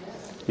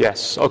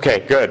 Yes.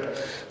 Okay, good.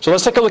 So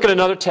let's take a look at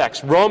another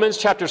text. Romans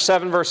chapter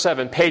 7, verse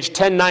 7, page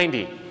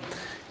 1090.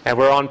 And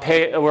we're on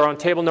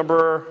table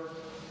number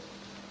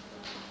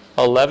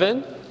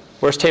 11.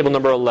 Where's table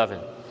number 11?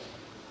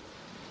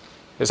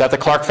 Is that the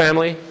Clark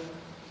family?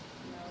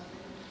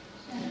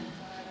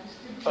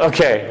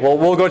 Okay, well,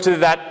 we'll go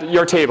to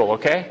your table,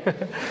 okay?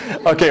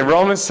 Okay,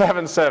 Romans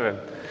 7:7.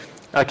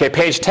 Okay,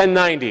 page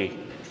 1090.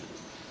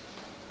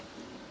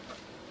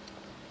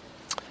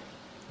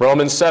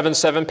 Romans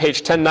 7:7,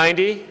 page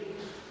 1090.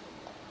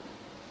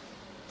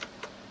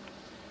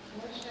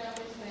 What shall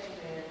we say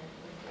then?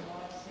 If the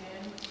law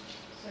sin?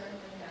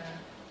 Certainly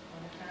not. On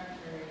the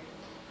contrary,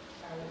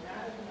 I would not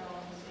have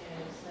known sin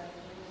except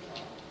through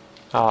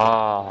the law.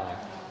 Ah.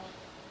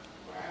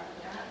 For I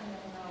would not have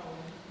known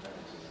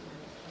covetousness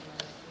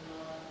unless the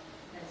law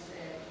had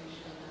said, you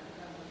shall not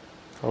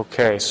covet.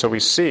 Okay, so we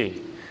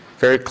see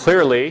very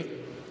clearly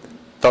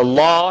the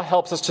law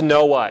helps us to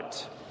know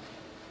what?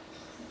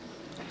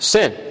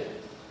 Sin,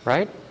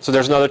 right? So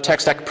there's another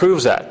text that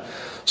proves that.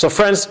 So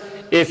friends,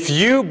 if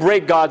you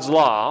break God's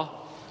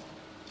law,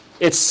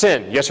 it's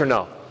sin, yes or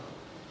no?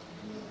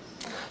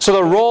 So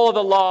the role of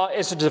the law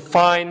is to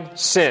define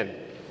sin.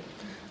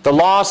 The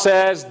law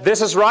says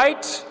this is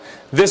right,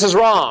 this is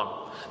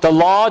wrong. The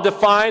law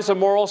defines the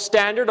moral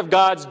standard of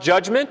God's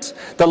judgment.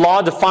 The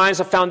law defines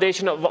the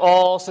foundation of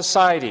all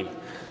society.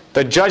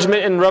 The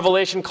judgment in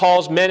Revelation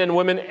calls men and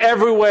women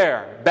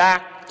everywhere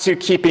back to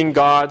keeping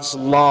God's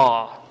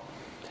law.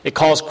 It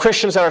calls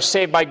Christians that are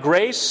saved by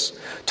grace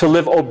to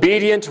live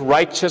obedient,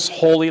 righteous,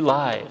 holy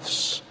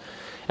lives.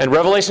 And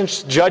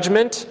Revelation's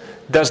judgment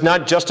does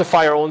not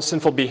justify our own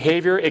sinful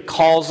behavior. It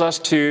calls us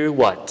to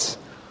what?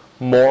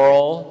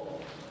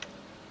 Moral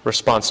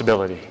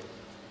responsibility.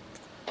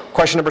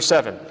 Question number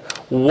 7.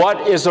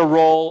 What is the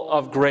role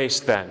of grace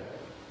then?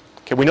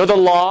 Okay, we know the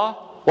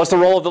law. What's the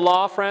role of the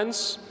law,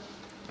 friends?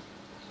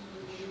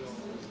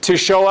 To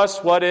show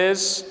us what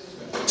is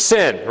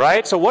sin,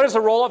 right? So what is the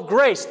role of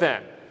grace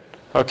then?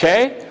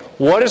 Okay?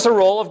 What is the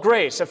role of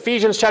grace?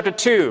 Ephesians chapter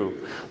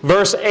 2,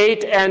 verse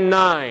 8 and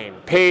 9,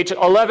 page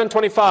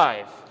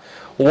 1125.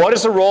 What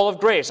is the role of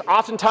grace?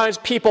 Oftentimes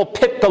people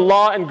pit the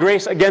law and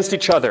grace against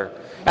each other,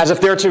 as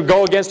if they're to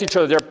go against each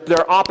other.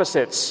 They're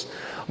opposites.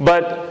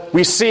 But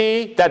we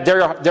see that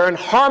they're in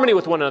harmony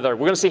with one another.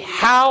 We're going to see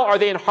how are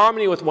they in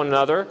harmony with one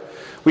another.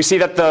 We see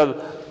that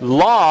the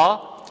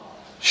law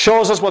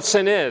shows us what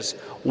sin is.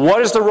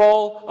 What is the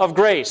role of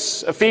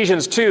grace?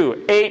 Ephesians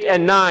 2, 8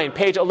 and 9,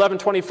 page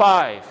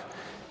 1125.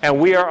 And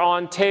we are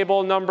on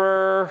table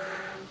number...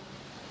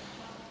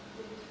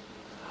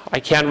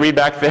 I can't read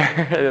back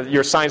there.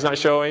 Your sign's not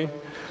showing.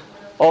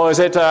 Oh, is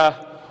it...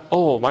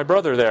 Oh, my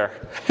brother there.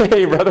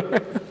 Hey,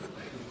 brother.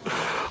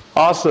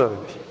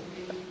 Awesome.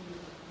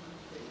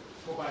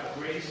 For by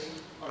grace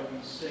are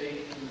you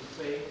saved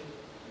through faith,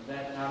 and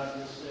that not of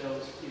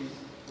yourselves is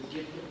the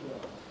gift of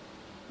God,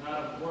 not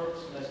of works,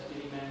 lest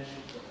any man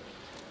should boast.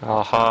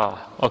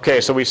 Aha.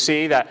 Okay, so we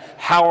see that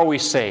how are we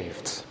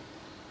saved?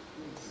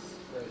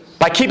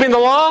 By keeping the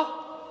law?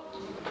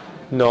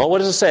 No, what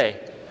does it say?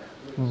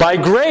 By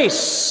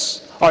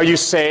grace are you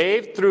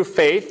saved through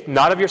faith,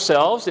 not of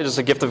yourselves. It is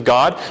a gift of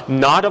God,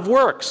 not of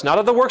works, not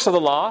of the works of the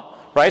law.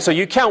 Right? So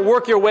you can't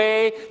work your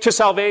way to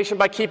salvation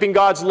by keeping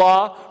God's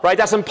law. Right?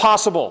 That's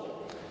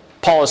impossible,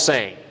 Paul is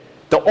saying.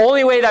 The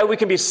only way that we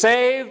can be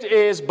saved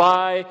is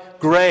by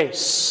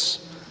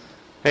grace.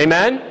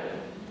 Amen?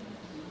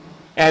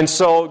 And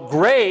so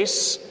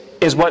grace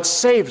is what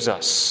saves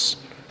us.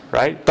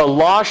 Right? The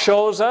law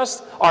shows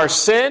us our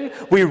sin.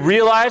 We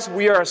realize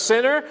we are a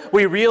sinner.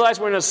 We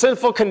realize we're in a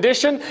sinful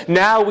condition.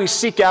 Now we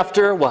seek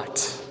after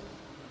what?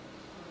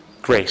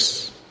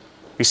 Grace.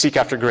 We seek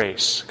after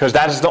grace. Because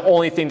that is the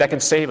only thing that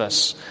can save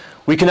us.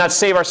 We cannot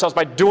save ourselves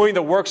by doing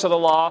the works of the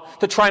law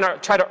to try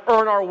to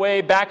earn our way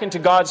back into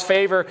God's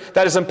favor.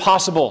 That is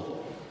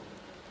impossible.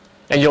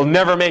 And you'll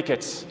never make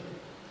it.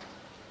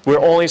 We're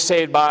only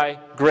saved by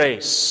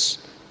grace.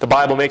 The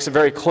Bible makes it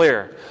very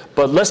clear.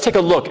 But let's take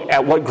a look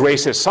at what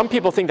grace is. Some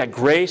people think that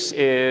grace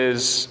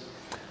is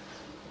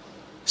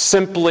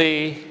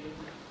simply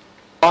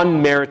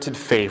unmerited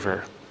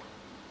favor.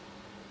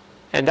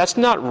 And that's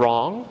not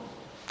wrong.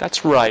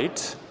 That's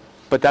right.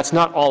 But that's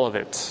not all of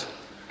it.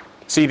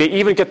 See, they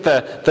even get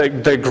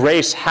the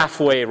grace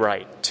halfway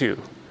right, too.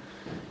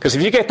 Because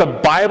if you get the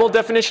Bible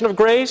definition of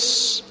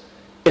grace,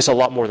 it's a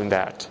lot more than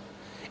that.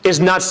 is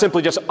not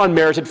simply just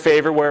unmerited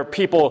favor where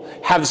people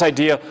have this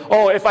idea,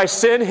 oh, if I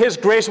sin, His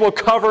grace will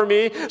cover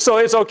me, so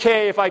it's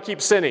okay if I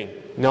keep sinning.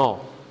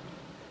 No.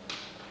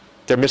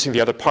 They're missing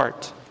the other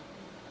part,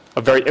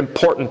 a very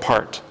important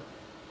part.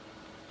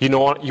 You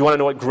want to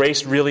know what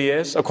grace really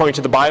is, according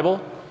to the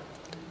Bible?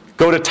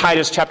 Go to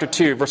Titus chapter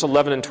 2, verse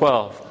 11 and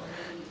 12.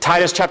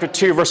 Titus chapter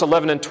 2, verse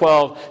 11 and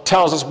 12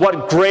 tells us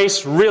what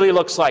grace really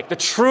looks like, the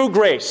true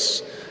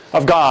grace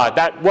of God.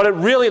 That what it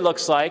really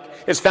looks like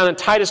is found in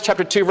Titus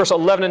chapter 2, verse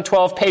 11 and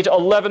 12, page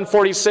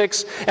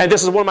 1146. And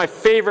this is one of my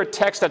favorite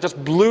texts that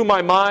just blew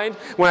my mind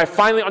when I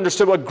finally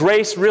understood what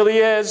grace really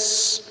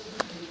is.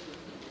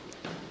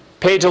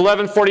 Page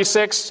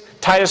 1146,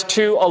 Titus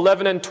 2,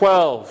 11 and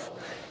 12.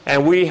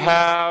 And we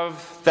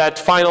have that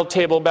final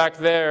table back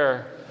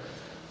there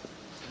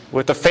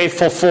with the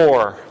faithful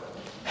four.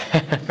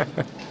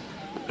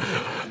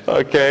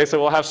 Okay, so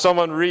we'll have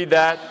someone read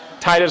that.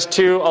 Titus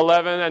 2,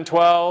 11 and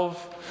 12.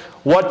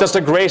 What does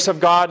the grace of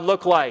God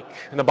look like?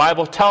 And the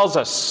Bible tells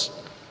us.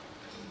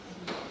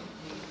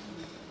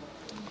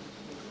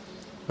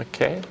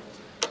 Okay.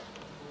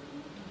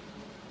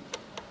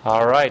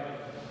 All right.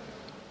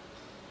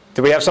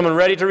 Do we have someone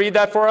ready to read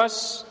that for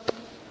us?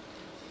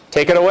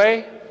 Take it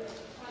away.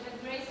 For the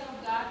grace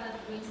of God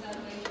that brings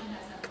salvation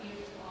has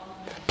appeared to all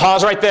men.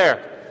 Pause right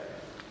there.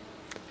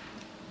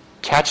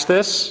 Catch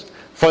this.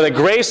 For the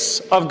grace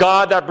of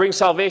God that brings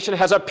salvation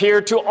has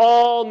appeared to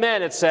all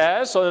men, it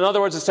says. So in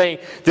other words, it's saying,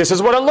 this is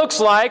what it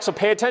looks like, so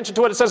pay attention to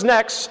what it says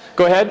next.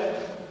 Go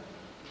ahead.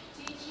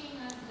 Teaching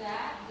us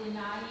that,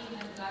 denying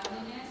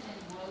ungodliness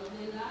and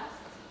worldly lust,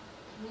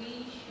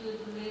 we should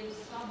live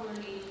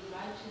soberly,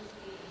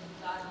 righteously, and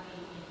godly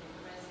in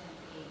the present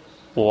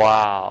age.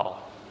 Wow.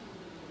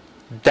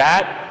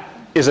 That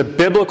is a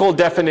biblical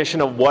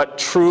definition of what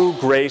true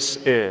grace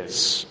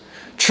is.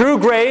 True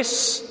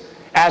grace,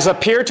 as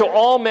appeared to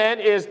all men,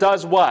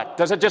 does what?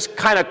 Does it just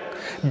kind of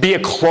be a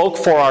cloak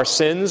for our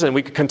sins and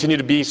we could continue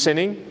to be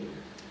sinning?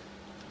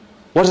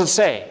 What does it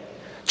say?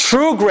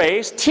 True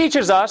grace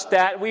teaches us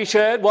that we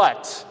should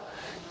what?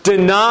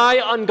 Deny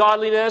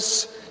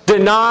ungodliness,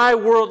 deny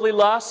worldly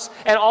lusts,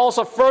 and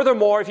also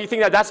furthermore, if you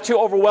think that that's too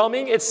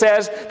overwhelming, it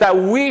says that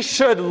we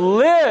should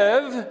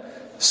live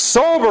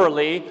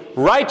soberly,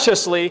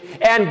 righteously,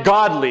 and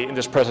godly in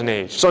this present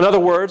age. So in other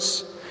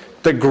words,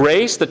 the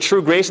grace, the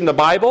true grace in the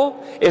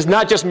Bible, is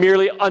not just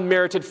merely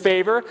unmerited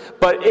favor,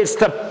 but it's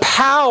the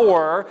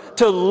power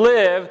to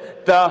live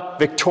the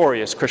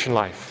victorious Christian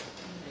life.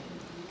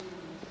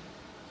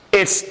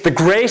 The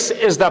grace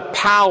is the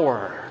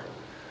power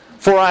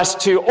for us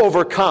to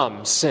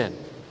overcome sin.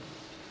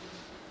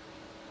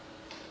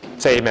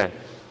 Say amen.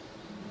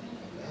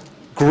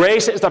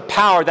 Grace is the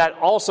power that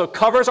also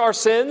covers our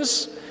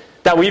sins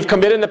that we've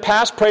committed in the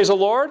past, praise the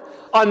Lord,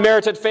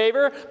 unmerited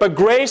favor. But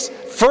grace,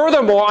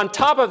 furthermore, on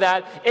top of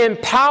that,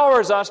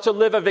 empowers us to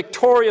live a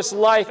victorious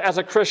life as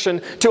a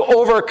Christian, to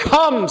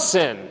overcome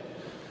sin.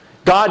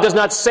 God does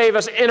not save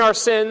us in our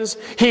sins.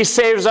 He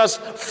saves us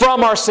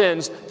from our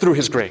sins through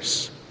His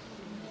grace.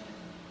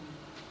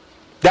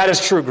 That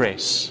is true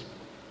grace.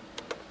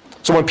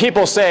 So when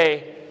people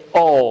say,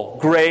 oh,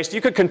 grace,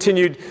 you could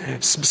continue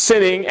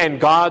sinning and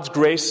God's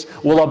grace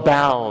will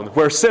abound.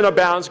 Where sin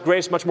abounds,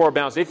 grace much more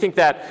abounds. They think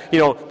that, it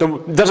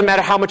doesn't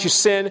matter how much you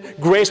sin,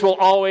 grace will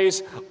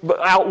always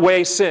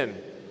outweigh sin.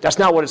 That's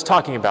not what it's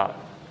talking about.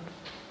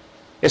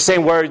 It's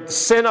saying where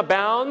sin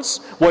abounds,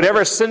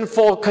 whatever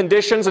sinful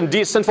conditions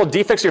and sinful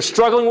defects you're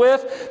struggling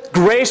with,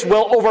 grace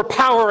will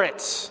overpower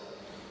it.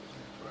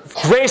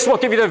 Grace will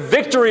give you the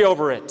victory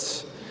over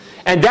it.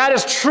 And that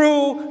is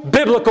true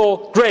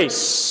biblical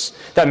grace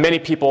that many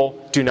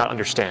people do not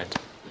understand.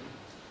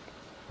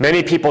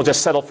 Many people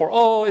just settle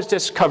for, it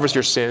just covers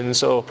your sins,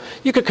 so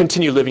you could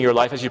continue living your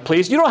life as you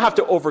please. You don't have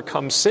to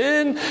overcome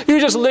sin. You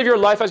just live your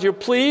life as you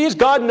please.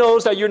 God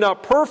knows that you're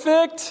not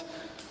perfect.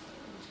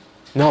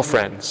 No,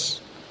 friends.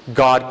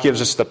 God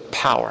gives us the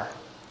power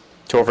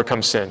to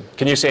overcome sin.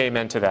 Can you say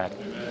amen to that?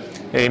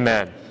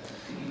 Amen.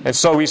 And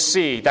so we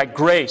see that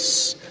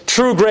grace,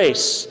 true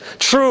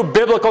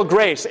biblical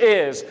grace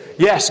is,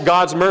 yes,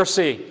 God's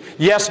mercy.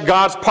 Yes,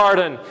 God's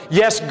pardon.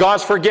 Yes,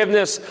 God's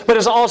forgiveness. But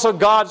it's also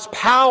God's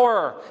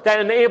power that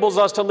enables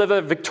us to live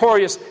a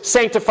victorious,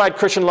 sanctified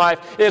Christian life.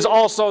 It is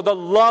also the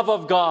love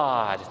of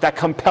God that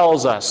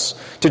compels us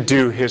to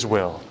do His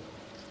will.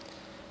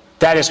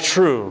 That is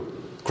true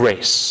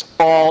grace.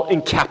 All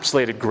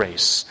encapsulated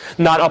grace.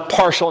 Not a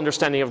partial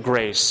understanding of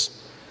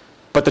grace,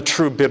 but the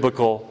true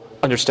biblical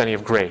understanding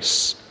of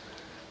grace.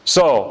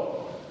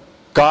 So,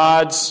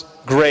 God's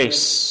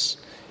grace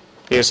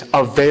is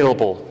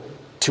available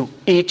to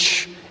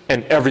each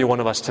and every one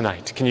of us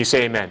tonight. Can you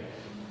say amen?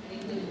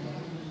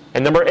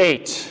 And number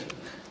 8,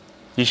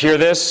 you hear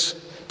this?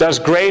 Does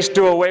grace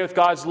do away with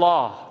God's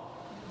law?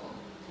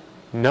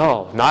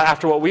 No, not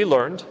after what we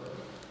learned.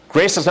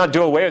 Grace does not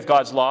do away with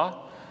God's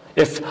law.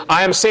 If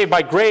I am saved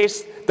by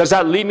grace, does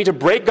that lead me to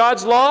break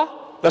God's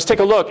law? Let's take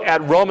a look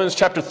at Romans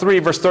chapter 3,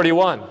 verse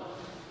 31.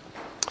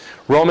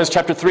 Romans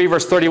chapter 3,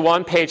 verse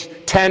 31, page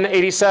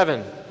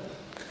 1087.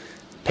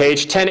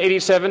 Page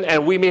 1087,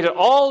 and we made it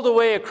all the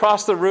way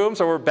across the room,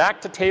 so we're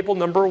back to table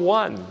number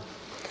 1.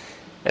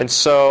 And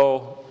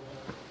so,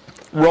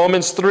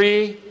 Romans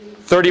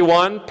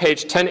 3:31,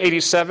 page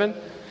 1087,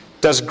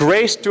 does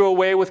grace do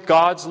away with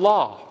God's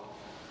law?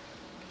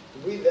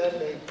 Do we then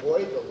make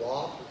void the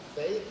law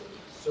through faith?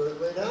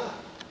 Certainly not.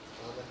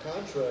 On the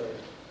contrary,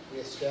 we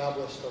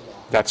establish the law.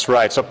 That's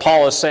right. So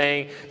Paul is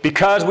saying,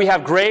 because we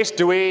have grace,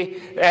 we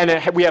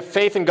have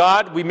faith in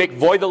God, we make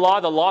void the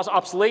law is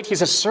obsolete? He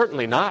says,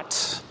 certainly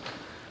not.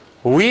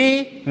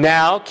 We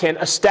now can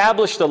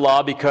establish the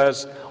law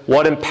because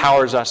what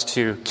empowers us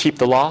to keep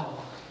the law?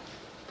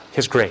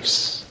 His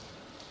grace.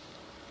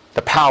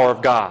 The power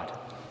of God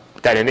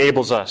that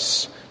enables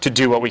us to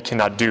do what we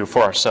cannot do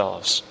for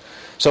ourselves.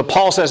 So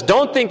Paul says,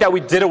 don't think that we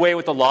did away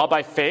with the law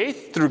by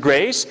faith through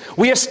grace.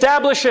 We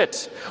establish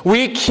it.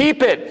 We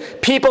keep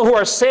it. People who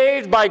are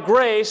saved by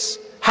grace,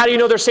 how do you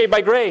know they're saved by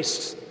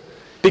grace?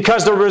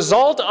 Because the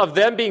result of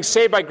them being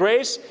saved by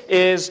grace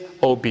is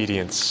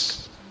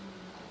obedience.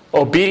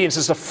 Obedience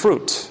is the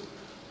fruit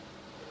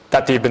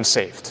that they've been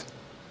saved.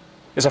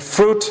 It's a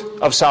fruit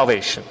of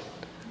salvation.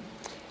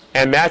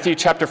 And Matthew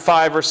chapter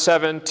 5, verse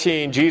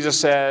 17, Jesus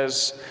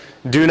says,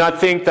 do not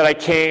think that I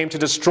came to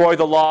destroy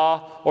the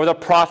law or the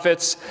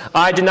prophets.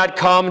 I did not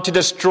come to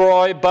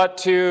destroy, but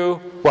to,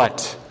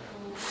 what?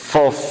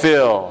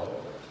 Fulfill.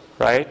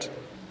 Right?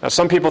 Now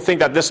some people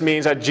think that this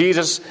means that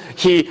Jesus,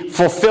 He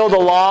fulfilled the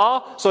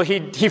law, so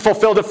He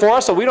fulfilled it for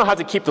us, so we don't have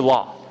to keep the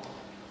law.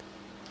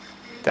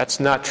 That's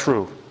not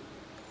true.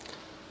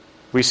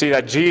 We see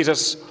that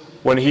Jesus,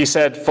 when He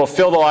said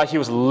fulfill the law, He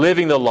was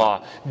living the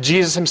law.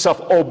 Jesus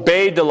Himself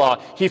obeyed the law.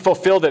 He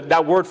fulfilled it.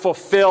 That word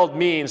fulfilled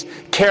means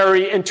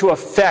carry into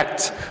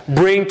effect,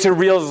 bring to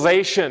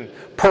realization,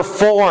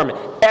 perform,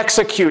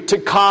 execute, to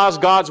cause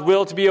God's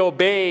will to be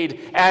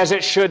obeyed as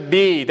it should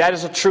be. That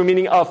is the true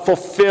meaning of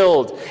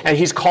fulfilled. And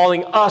He's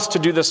calling us to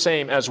do the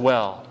same as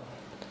well.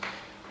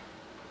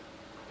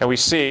 And we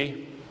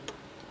see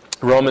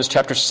Romans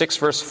chapter 6,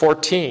 verse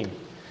 14.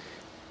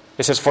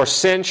 It says, for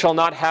sin shall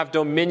not have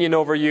dominion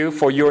over you,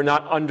 for you are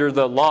not under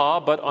the law,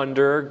 but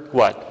under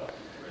what?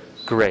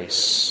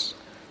 Grace.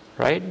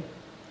 Right?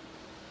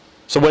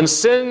 So when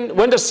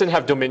does sin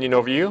have dominion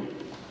over you?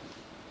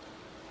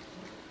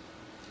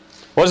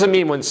 What does it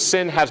mean when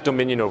sin has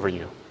dominion over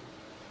you?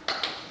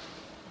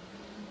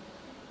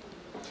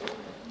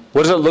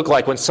 What does it look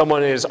like when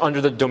someone is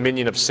under the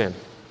dominion of sin?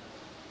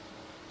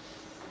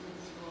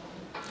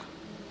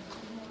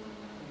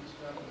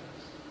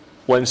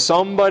 When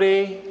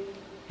somebody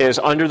is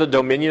under the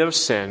dominion of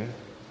sin,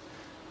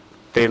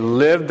 they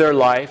live their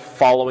life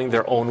following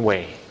their own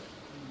way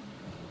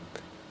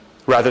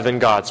rather than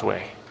God's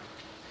way.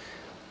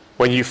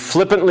 When you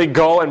flippantly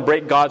go and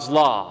break God's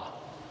law,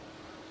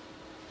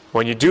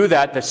 when you do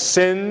that, the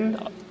sin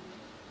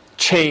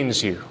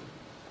chains you.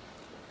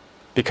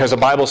 Because the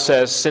Bible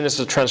says sin is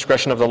the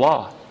transgression of the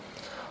law.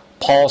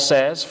 Paul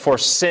says, for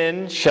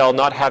sin shall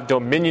not have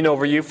dominion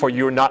over you, for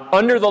you are not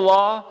under the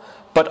law,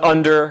 but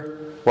under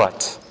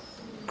what?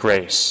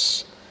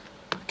 Grace.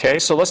 Okay,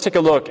 so let's take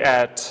a look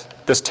at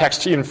this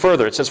text even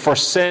further. It says, for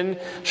sin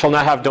shall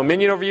not have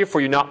dominion over you, for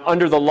you're not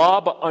under the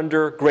law, but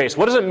under grace.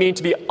 What does it mean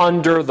to be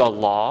under the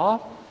law?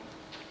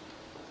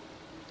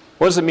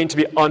 What does it mean to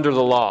be under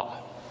the law?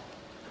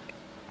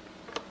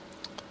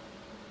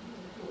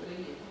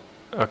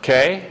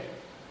 Okay.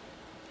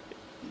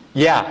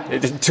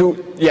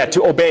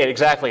 To obey it,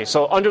 exactly.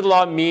 So under the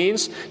law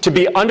means, to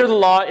be under the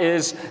law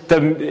is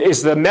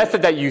the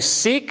method that you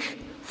seek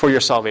for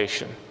your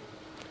salvation.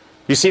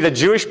 You see, the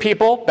Jewish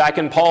people back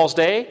in Paul's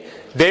day,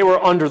 they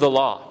were under the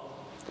law.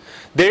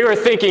 They were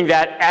thinking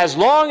that as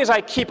long as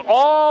I keep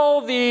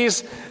all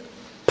these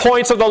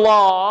points of the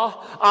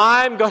law,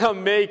 I'm going to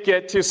make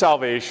it to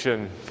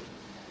salvation.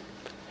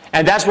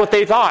 And that's what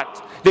they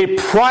thought. They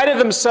prided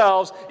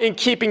themselves in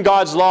keeping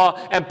God's law,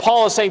 and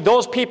Paul is saying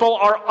those people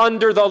are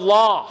under the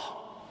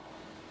law.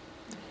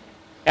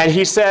 And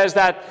he says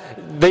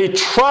that they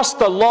trust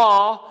the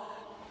law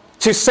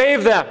to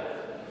save them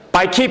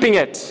by keeping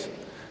it.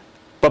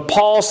 But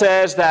Paul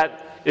says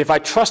that if I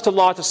trust the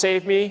law to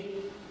save me,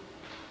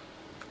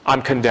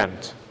 I'm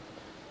condemned.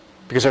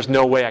 Because there's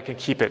no way I can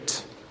keep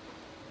it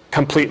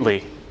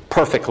completely,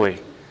 perfectly.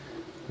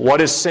 What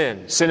is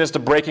sin? Sin is the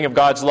breaking of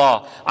God's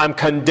law. I'm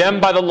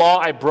condemned by the law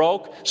I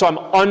broke, so I'm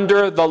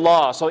under the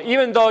law. So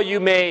even though you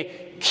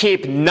may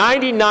keep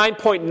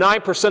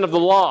 99.9% of the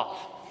law,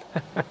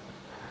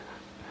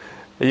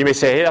 you may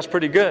say, hey, that's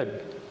pretty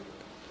good.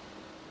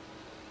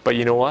 But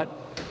you know what?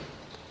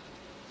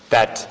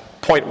 That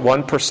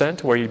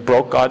 0.1% where you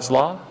broke God's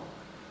law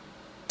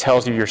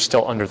tells you you're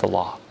still under the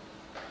law.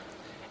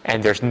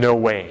 And there's no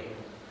way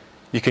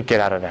you could get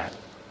out of that.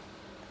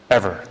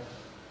 Ever.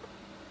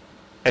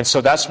 And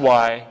so that's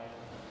why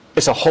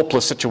it's a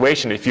hopeless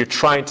situation if you're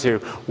trying to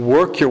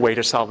work your way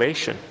to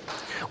salvation.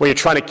 When you're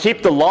trying to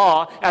keep the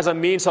law as a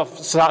means of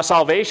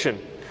salvation.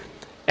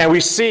 And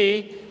we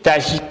see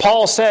that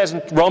Paul says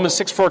in Romans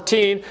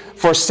 6:14,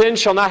 for sin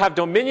shall not have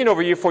dominion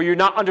over you, for you're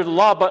not under the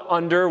law, but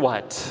under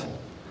what?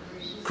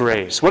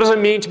 Grace. What does it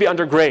mean to be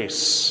under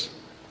grace?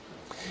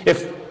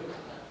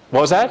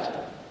 What was that?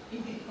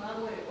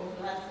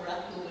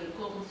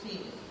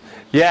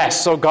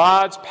 Yes, so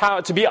God's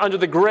power, to be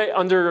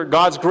under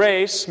God's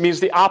grace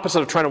means the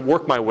opposite of trying to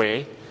work my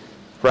way,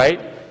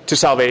 right, to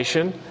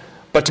salvation.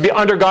 But to be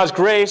under God's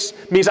grace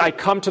means I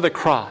come to the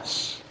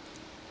cross.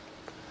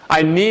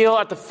 I kneel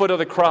at the foot of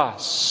the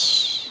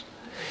cross.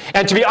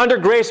 And to be under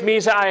grace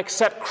means that I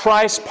accept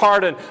Christ's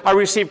pardon. I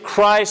receive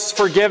Christ's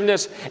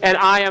forgiveness. And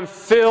I am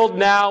filled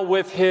now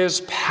with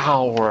His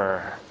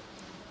power.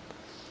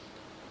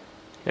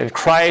 And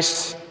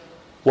Christ,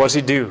 what does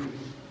He do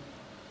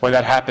when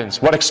that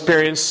happens? What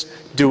experience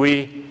do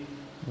we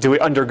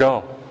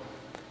undergo?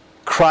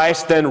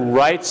 Christ then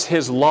writes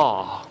His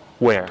law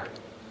where?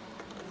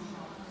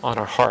 On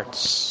our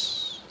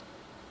hearts,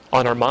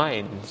 on our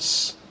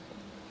minds.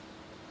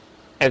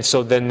 And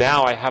so then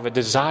now I have a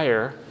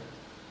desire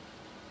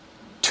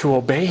to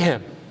obey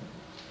Him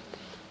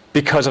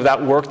because of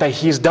that work that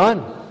He's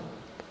done.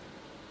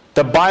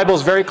 The Bible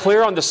is very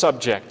clear on the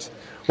subject.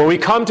 When we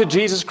come to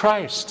Jesus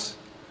Christ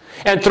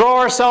and throw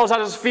ourselves at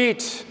His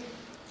feet,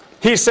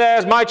 He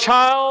says, my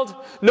child,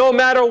 no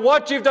matter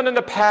what you've done in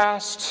the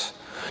past,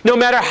 no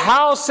matter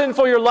how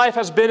sinful your life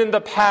has been in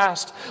the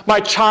past, my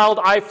child,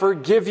 I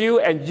forgive you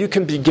and you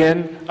can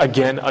begin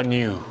again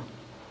anew.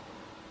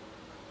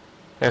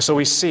 And so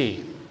we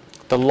see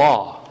the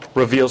law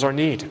reveals our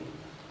need.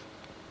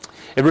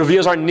 It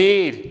reveals our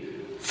need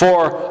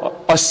for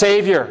a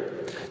Savior.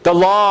 The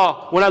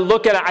law, when I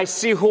look at it, I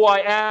see who I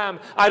am.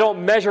 I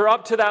don't measure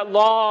up to that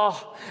law.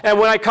 And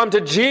when I come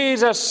to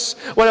Jesus,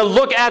 when I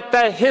look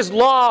at His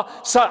law,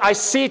 so I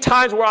see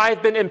times where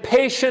I've been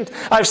impatient.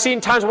 I've seen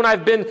times when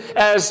I've been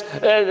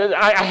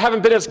I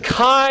haven't been as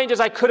kind as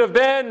I could have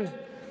been.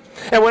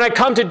 And when I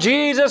come to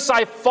Jesus,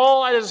 I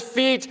fall at His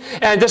feet.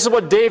 And this is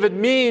what David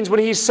means when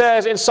he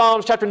says in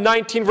Psalms chapter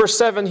 19, verse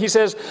 7, he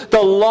says,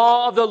 the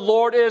law of the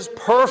Lord is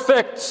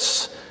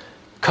perfect,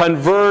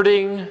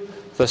 converting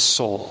the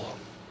soul.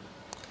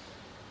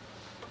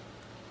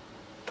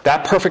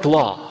 That perfect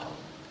law.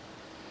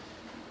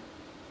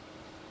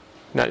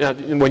 Now,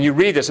 when you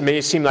read this, it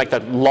may seem like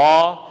that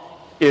law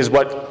is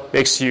what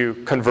makes you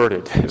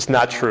converted. It's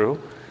not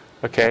true.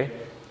 Okay?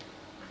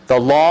 The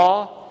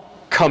law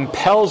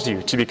compels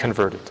you to be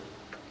converted.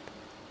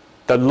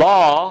 The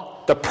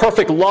law, the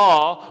perfect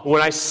law,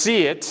 when I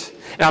see it,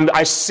 and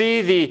I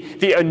see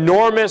the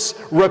enormous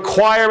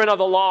requirement of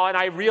the law, and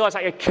I realize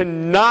I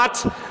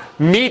cannot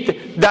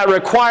meet that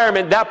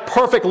requirement, that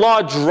perfect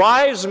law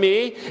drives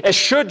me, it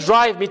should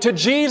drive me to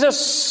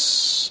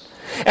Jesus.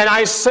 And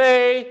I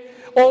say,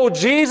 oh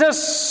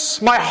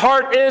Jesus, my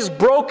heart is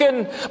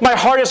broken. My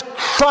heart is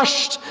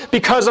crushed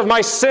because of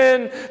my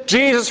sin.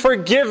 Jesus,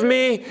 forgive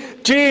me.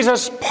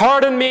 Jesus,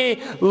 pardon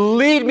me.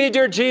 Lead me,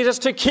 dear Jesus,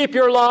 to keep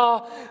your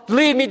law.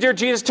 Lead me, dear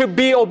Jesus, to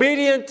be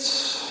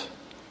obedient.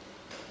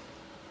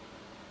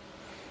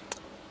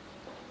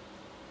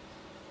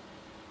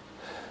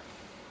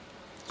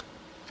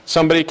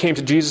 Somebody came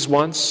to Jesus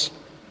once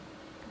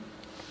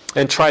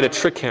and tried to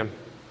trick Him.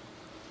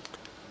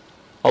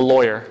 A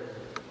lawyer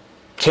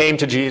came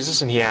to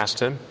Jesus and he asked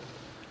Him,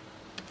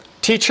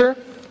 Teacher,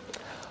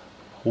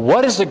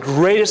 what is the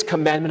greatest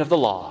commandment of the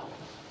law?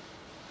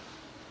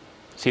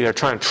 See, they're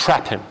trying to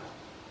trap Him.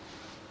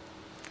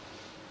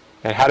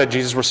 And how did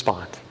Jesus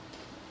respond?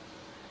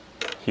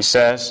 He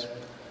says,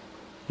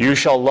 you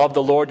shall love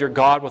the Lord your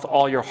God with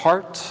all your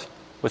heart,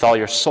 with all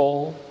your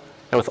soul,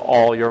 and with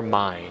all your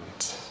mind.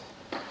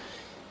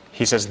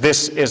 He says,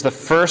 this is the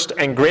first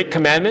and great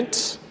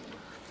commandment,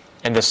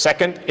 and the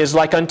second is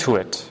like unto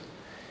it.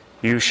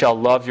 You shall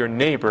love your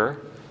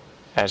neighbor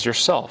as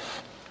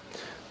yourself.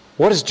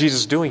 What is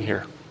Jesus doing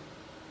here?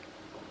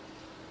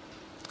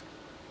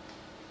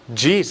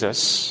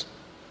 Jesus,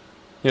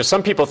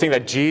 some people think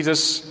that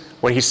Jesus,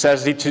 when He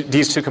says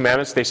these two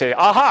commandments, they say,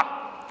 aha!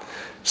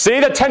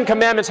 See, the 10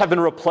 commandments have been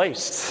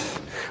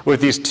replaced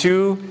with these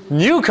 2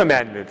 new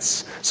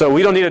commandments. So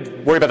we don't need to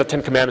worry about the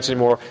 10 commandments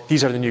anymore.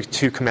 These are the new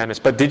 2 commandments.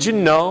 But did you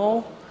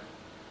know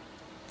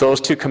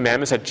those 2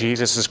 commandments that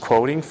Jesus is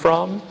quoting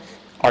from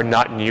are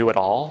not new at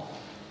all?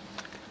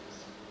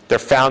 They're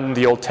found in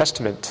the Old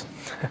Testament.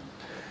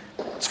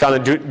 It's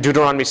found in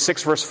Deuteronomy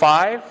 6, verse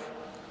 5.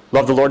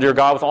 Love the Lord your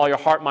God with all your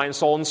heart, mind,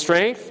 soul, and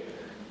strength.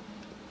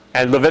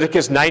 And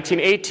Leviticus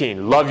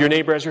 19:18. Love your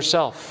neighbor as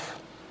yourself.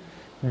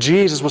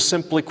 Jesus was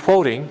simply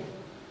quoting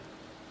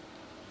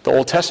the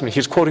Old Testament. He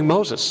was quoting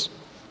Moses.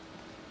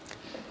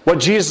 What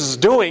Jesus is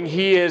doing,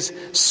 He is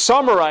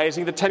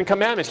summarizing the 10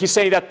 Commandments. He's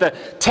saying that the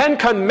 10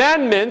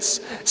 Commandments,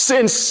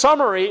 in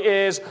summary,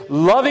 is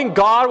loving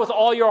God with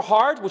all your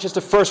heart, which is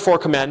the first 4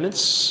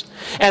 commandments,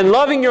 and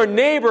loving your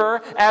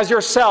neighbor as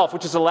yourself,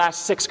 which is the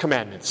last 6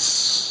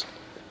 commandments.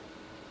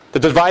 The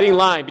dividing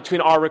line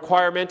between our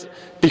requirement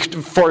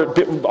for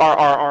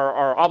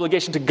our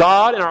obligation to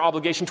God and our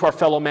obligation to our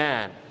fellow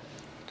man.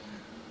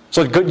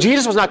 So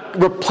Jesus was not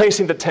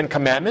replacing the 10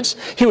 Commandments.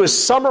 He was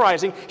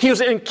summarizing. He was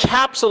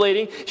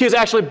encapsulating. He was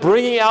actually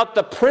bringing out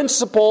the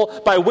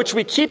principle by which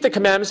we keep the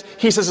commandments.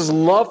 He says is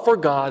love for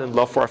God and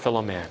love for our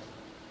fellow man.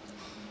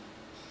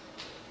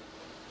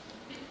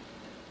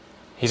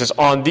 He says,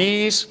 on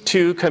these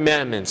 2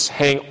 commandments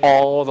hang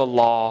all the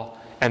law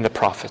and the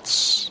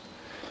prophets.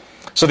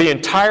 So the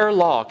entire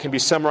law can be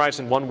summarized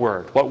in one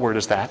word. What word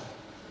is that?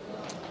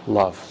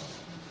 Love.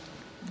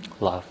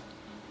 Love.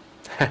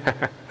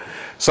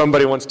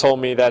 Somebody once told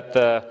me that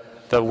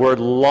the word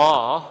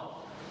law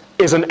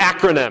is an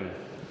acronym.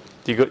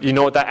 Do you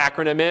know what that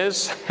acronym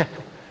is?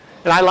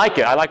 And I like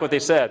it. I like what they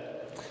said.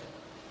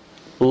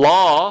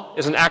 Law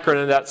is an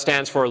acronym that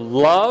stands for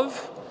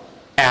love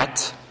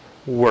at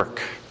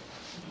work.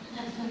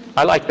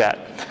 I like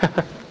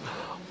that.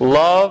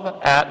 Love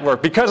at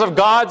work. Because of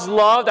God's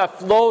love that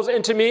flows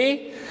into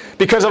me,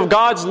 because of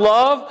God's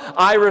love,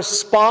 I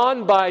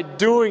respond by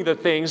doing the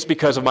things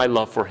because of my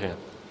love for Him.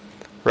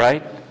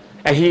 Right?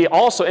 And He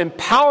also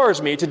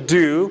empowers me to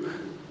do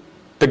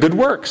the good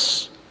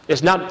works.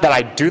 It's not that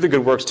I do the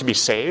good works to be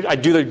saved. I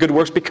do the good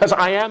works because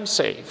I am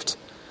saved.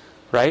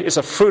 Right? It's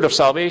a fruit of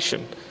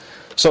salvation.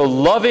 So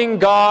loving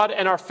God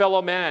and our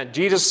fellow man.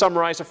 Jesus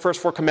summarized the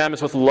first 4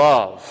 commandments with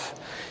love.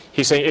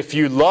 He's saying, if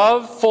you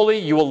love fully,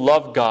 you will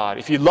love God.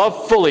 If you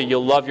love fully,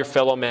 you'll love your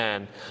fellow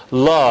man.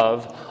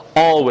 Love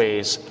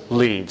always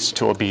leads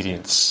to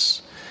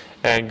obedience.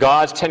 And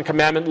God's 10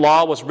 Commandment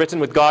law was written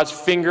with God's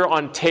finger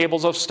on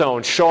tables of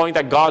stone, showing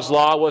that God's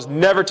law was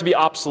never to be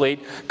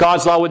obsolete.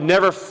 God's law would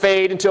never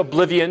fade into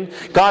oblivion.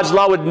 God's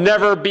law would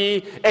never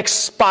be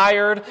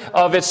expired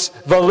of its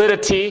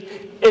validity.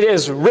 It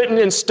is written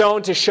in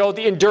stone to show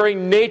the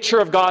enduring nature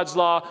of God's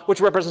law, which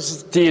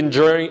represents the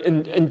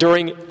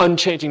enduring,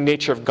 unchanging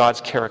nature of God's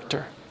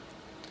character.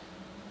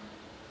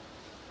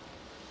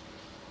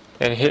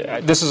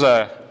 And this is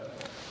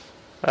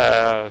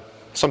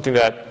something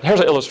that, here's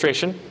an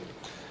illustration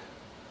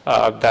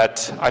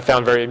that I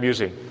found very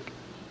amusing.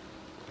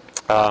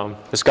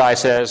 This guy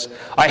says,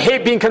 I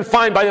hate being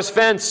confined by this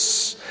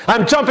fence.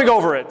 I'm jumping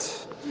over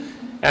it.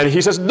 And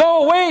he says,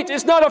 no, wait,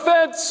 it's not a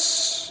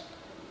fence.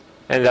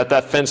 And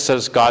that fence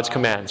says God's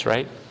commands,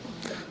 right?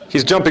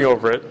 He's jumping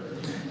over it.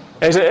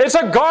 And he says, it's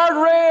a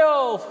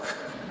guardrail.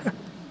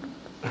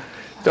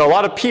 A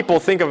lot of people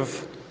think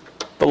of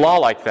the law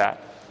like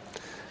that.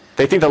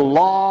 They think the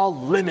law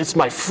limits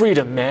my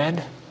freedom,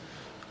 man.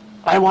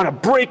 I want to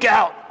break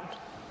out.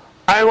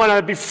 I want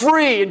to be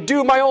free and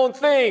do my own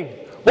thing.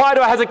 Why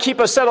do I have to keep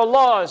a set of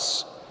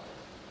laws?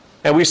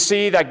 And we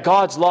see that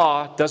God's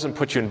law doesn't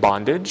put you in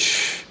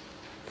bondage.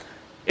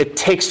 It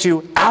takes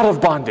you out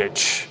of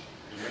bondage.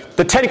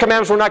 The 10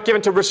 Commandments were not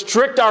given to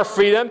restrict our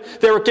freedom.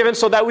 They were given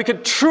so that we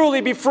could truly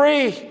be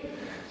free.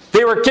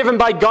 They were given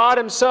by God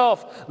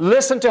Himself.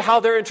 Listen to how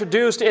they're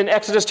introduced in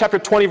Exodus chapter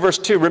 20, verse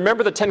 2.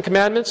 Remember the 10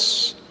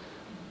 Commandments?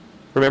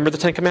 Remember the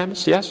 10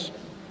 Commandments? Yes?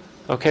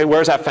 Okay,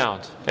 where is that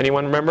found?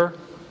 Anyone remember?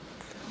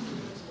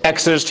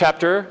 Exodus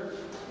chapter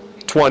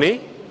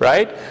 20,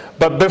 right?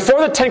 But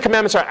before the 10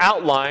 Commandments are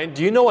outlined,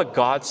 do you know what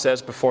God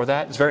says before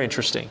that? It's very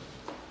interesting.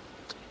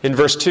 In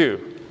verse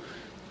 2,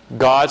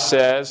 God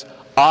says,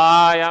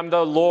 I am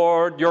the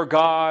Lord your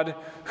God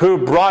who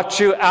brought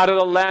you out of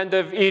the land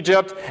of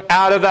Egypt,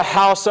 out of the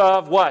house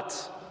of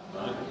what?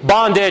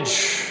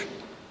 Bondage.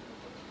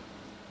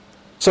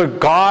 So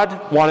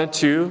God wanted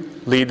to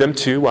lead them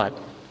to what?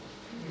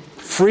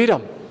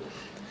 Freedom.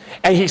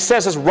 And He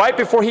says this right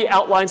before He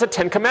outlines the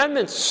 10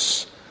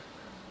 Commandments.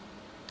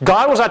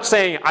 God was not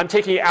saying, I'm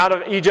taking you out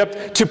of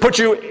Egypt to put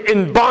you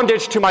in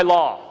bondage to my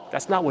law.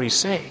 That's not what He's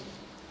saying.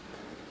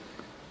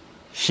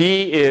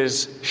 He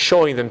is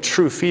showing them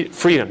true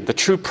freedom, the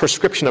true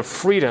prescription of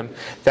freedom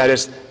that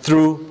is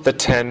through the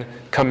 10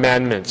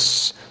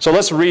 Commandments. So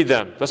let's read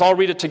them. Let's all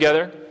read it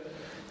together.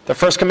 The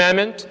first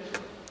commandment,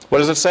 what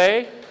does it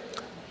say?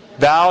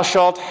 Thou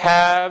shalt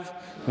have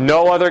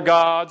no other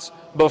gods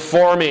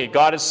before me.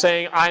 God is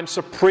saying, I'm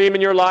supreme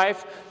in your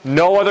life.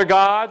 No other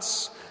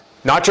gods.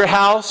 Not your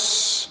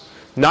house.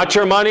 Not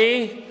your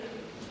money.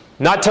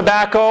 Not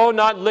tobacco.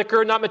 Not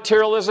liquor. Not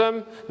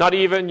materialism. Not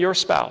even your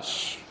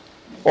spouse.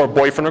 Or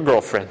boyfriend or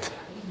girlfriend.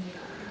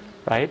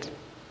 Right?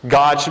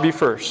 God should be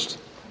first.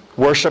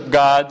 Worship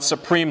God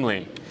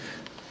supremely.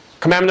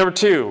 Commandment number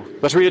 2.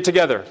 Let's read it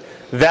together.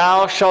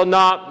 Thou shalt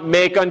not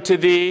make unto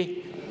thee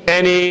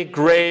any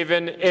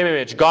graven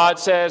image. God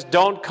says,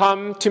 don't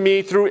come to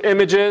me through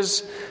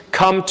images.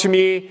 Come to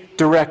me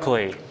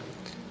directly.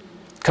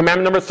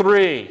 Commandment number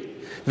 3.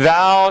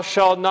 Thou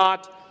shalt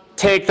not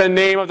take the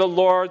name of the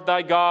Lord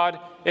thy God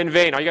in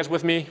vain. Are you guys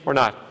with me or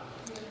not?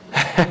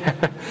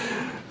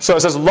 So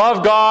it says,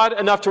 love God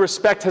enough to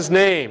respect His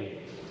name.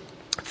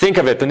 Think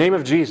of it, the name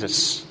of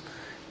Jesus.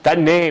 That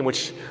name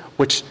which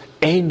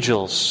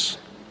angels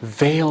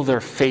veil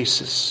their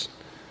faces.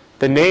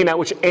 The name at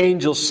which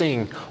angels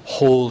sing,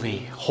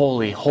 holy,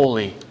 holy,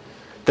 holy.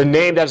 The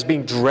name that is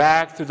being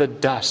dragged through the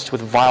dust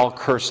with vile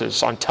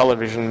curses on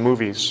television and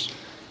movies,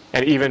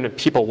 and even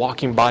people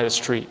walking by the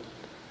street.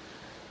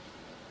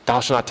 Thou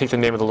shalt not take the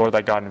name of the Lord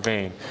thy God in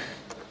vain.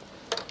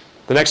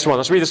 The next one,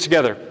 let's read this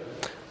together.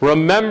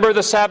 Remember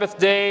the Sabbath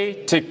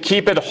day to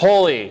keep it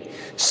holy.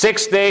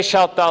 6 days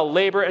shalt thou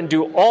labor and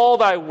do all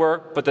thy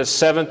work, but the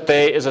 7th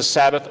day is a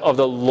Sabbath of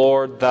the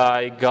Lord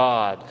thy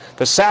God.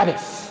 The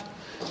Sabbath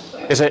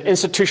is an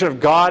institution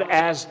of God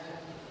as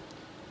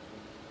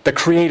the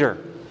Creator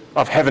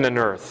of heaven and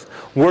earth.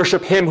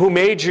 Worship Him who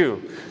made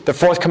you. The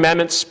fourth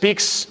commandment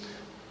speaks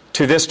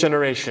to this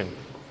generation.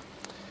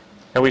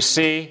 And we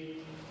see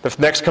the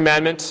next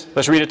commandment.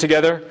 Let's read it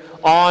together.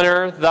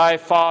 Honor thy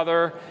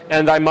father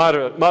and thy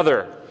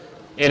mother.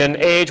 In an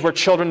age where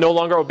children no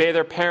longer obey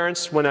their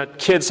parents, when a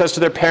kid says to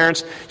their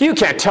parents, "You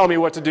can't tell me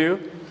what to do,"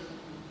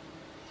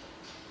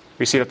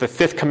 we see that the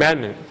fifth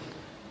commandment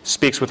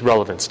speaks with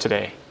relevance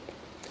today.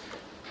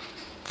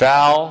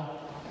 Thou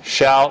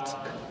shalt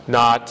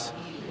not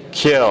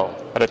kill.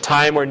 At a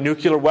time where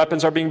nuclear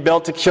weapons are being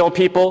built to kill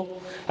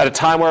people, at a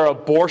time where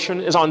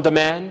abortion is on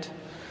demand,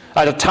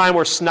 at a time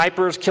where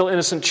snipers kill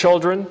innocent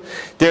children,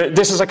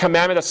 this is a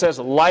commandment that says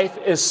life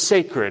is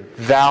sacred.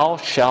 Thou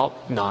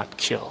shalt not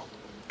kill.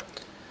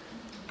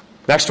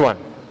 Next one.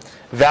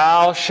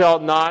 Thou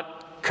shalt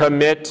not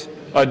commit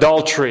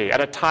adultery.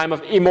 At a time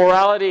of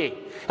immorality,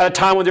 at a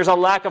time when there's a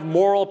lack of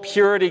moral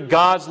purity,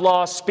 God's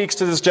law speaks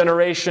to this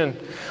generation.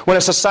 When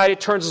a society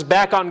turns its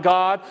back on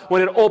God,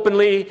 when it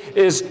openly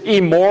is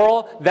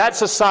immoral, that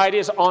society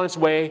is on its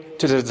way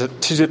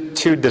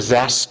to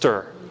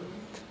disaster.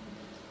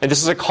 And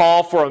this is a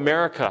call for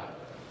America,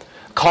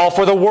 a call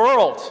for the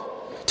world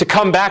to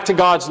come back to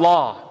God's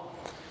law.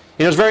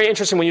 You know, it's very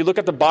interesting when you look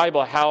at the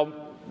Bible how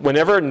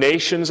whenever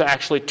nations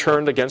actually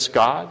turned against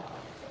God,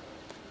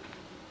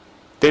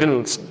 they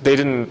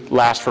didn't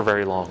last for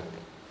very long.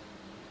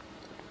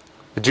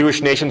 The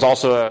Jewish nation's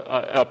also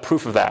a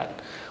proof of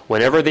that.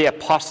 Whenever they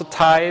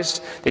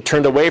apostatized, they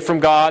turned away from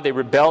God, they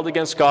rebelled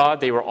against God,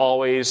 they were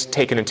always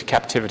taken into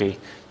captivity.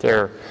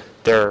 Their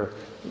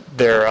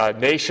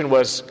nation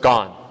was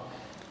gone.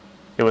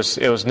 It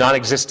was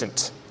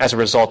non-existent as a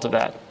result of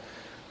that.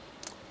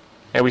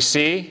 And we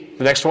see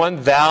the next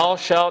one, thou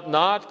shalt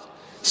not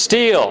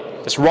steal.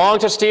 It's wrong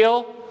to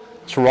steal.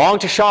 It's wrong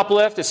to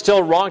shoplift. It's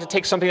still wrong to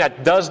take something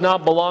that does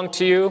not belong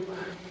to you.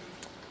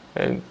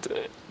 And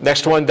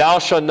next one, thou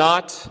shalt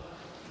not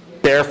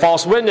bear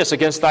false witness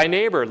against thy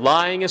neighbor.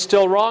 Lying is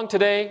still wrong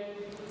today.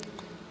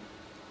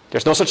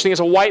 There's no such thing as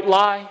a white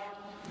lie.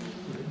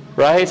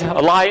 Right?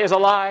 A lie is a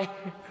lie.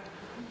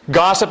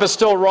 Gossip is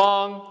still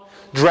wrong.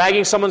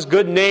 Dragging someone's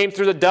good name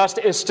through the dust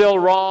is still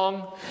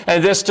wrong.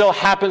 And this still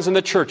happens in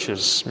the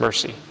churches.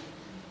 Mercy.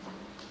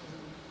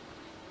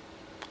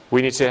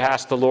 We need to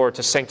ask the Lord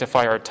to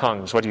sanctify our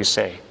tongues. What do you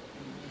say?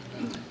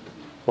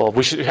 Well,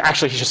 He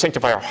should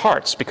sanctify our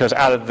hearts, because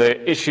out of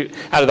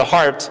the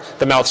heart,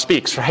 the mouth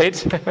speaks, right?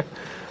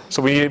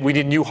 So we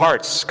need new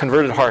hearts,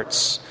 converted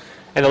hearts.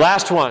 And the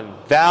last one,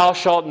 thou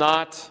shalt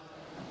not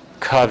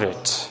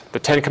covet. The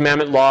Ten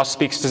Commandment law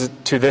speaks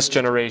to this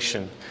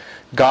generation.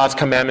 God's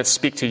commandments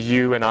speak to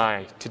you and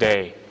I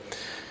today.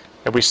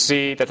 And we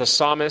see that the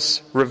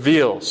psalmist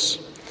reveals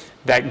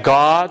that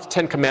God's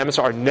Ten Commandments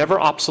are never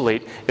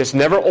obsolete. It's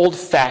never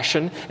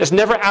old-fashioned. It's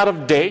never out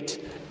of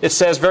date. It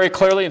says very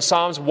clearly in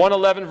Psalms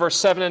 111, verse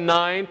 7 and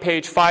 9,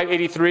 page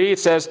 583, it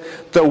says,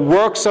 the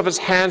works of His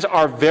hands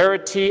are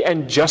verity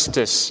and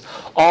justice.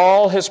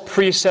 All His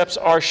precepts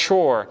are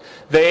sure.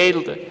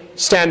 They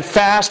stand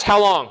fast, how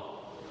long?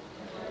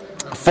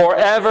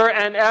 Forever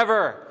and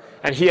ever.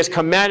 And He has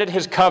commanded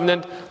His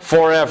covenant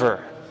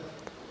forever.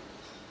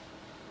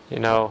 You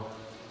know,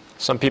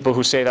 some people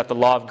who say that the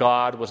law of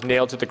God was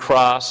nailed to the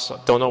cross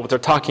don't know what they're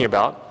talking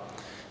about,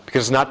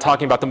 because it's not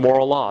talking about the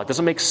moral law. It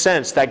doesn't make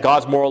sense that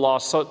God's moral law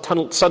is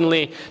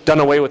suddenly done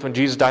away with when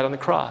Jesus died on the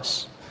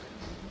cross.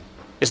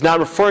 It's not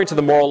referring to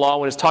the moral law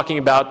when it's talking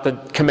about the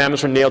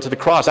commandments were nailed to the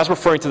cross. That's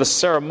referring to the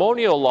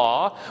ceremonial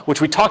law,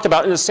 which we talked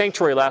about in the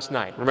sanctuary last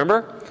night.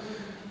 Remember?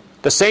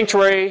 The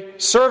sanctuary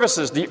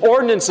services, the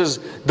ordinances,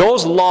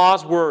 those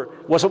laws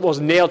was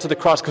nailed to the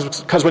cross,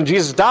 because when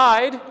Jesus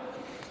died,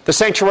 the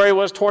sanctuary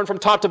was torn from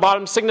top to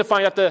bottom,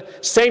 signifying that the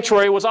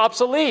sanctuary was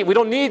obsolete. We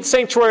don't need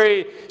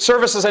sanctuary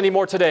services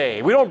anymore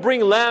today. We don't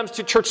bring lambs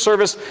to church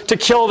service to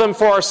kill them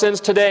for our sins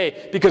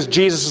today, because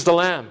Jesus is the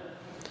Lamb.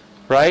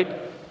 Right?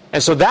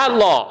 And so that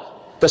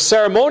law, the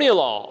ceremonial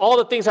law, all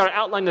the things that are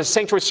outlined in the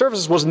sanctuary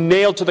services was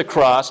nailed to the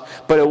cross,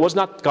 but it was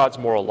not God's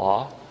moral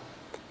law.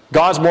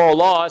 God's moral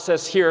law, it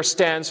says here,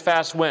 stands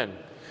fast when?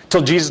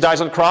 Till Jesus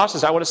dies on the cross?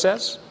 Is that what it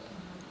says?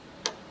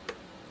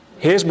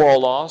 His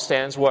moral law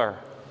stands where?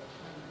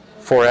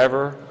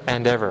 Forever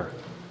and ever,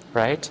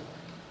 right?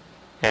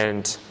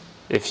 And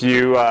if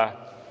you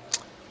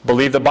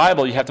believe the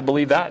Bible, you have to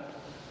believe that.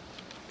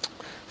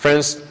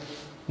 Friends,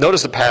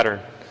 notice the pattern.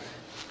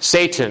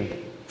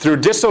 Satan, through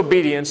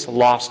disobedience,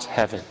 lost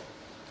heaven.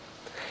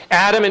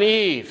 Adam and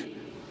Eve,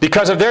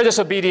 because of their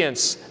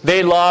disobedience,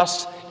 they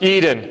lost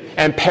Eden,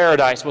 and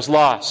paradise was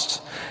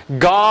lost.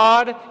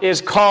 God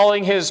is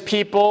calling His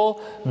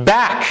people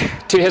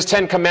back to His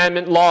Ten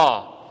Commandment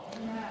law,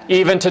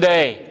 even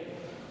today.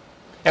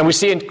 And we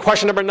see in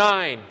question number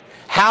 9,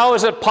 how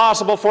is it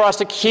possible for us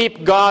to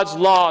keep God's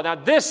law? Now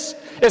this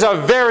is a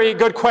very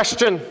good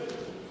question.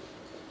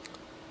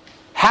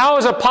 How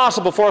is it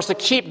possible for us to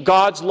keep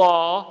God's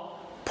law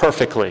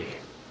perfectly?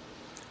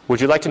 Would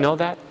you like to know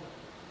that?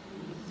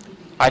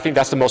 I think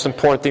that's the most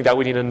important thing that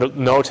we need to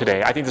know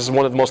today. I think this is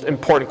one of the most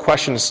important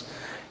questions.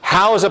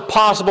 How is it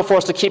possible for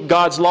us to keep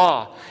God's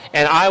law?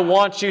 and I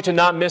want you to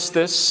not miss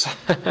this.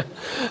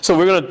 So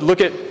we're going to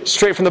look at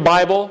straight from the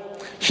Bible.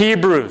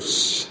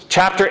 Hebrews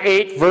chapter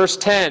 8, verse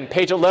 10,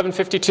 page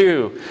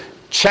 1152.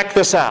 Check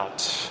this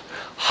out.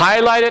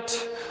 Highlight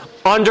it,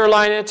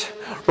 underline it,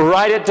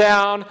 write it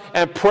down,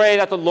 and pray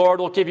that the Lord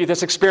will give you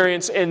this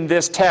experience in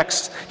this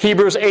text.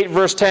 Hebrews 8,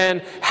 verse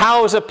 10.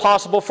 How is it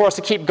possible for us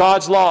to keep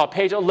God's law?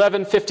 Page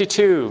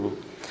 1152.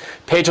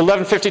 Page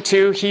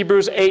 1152,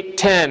 Hebrews 8,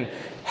 10.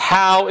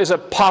 How is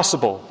it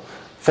possible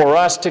for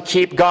us to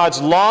keep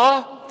God's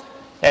law?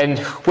 And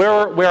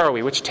where are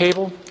we? Which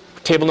table?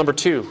 Table number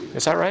 2.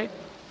 Is that right?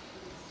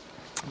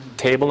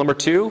 Table number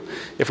 2.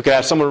 If we could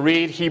have someone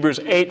read Hebrews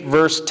 8,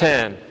 verse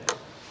 10.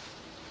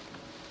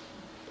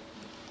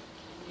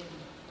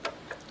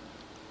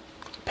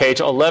 Page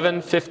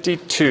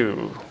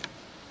 1152.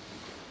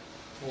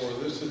 For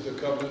this is the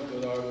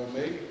covenant that I will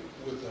make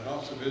with the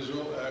house of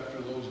Israel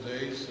after those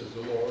days, says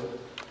the Lord.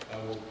 I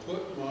will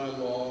put my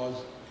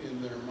laws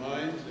in their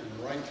minds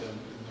and write them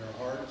in their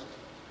hearts.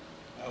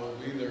 I will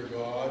be their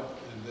God,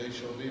 and they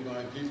shall be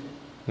my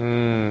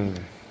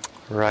people.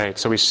 Right.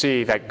 So we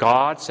see that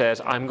God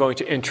says, I'm going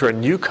to enter a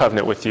new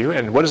covenant with you.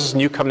 And what does this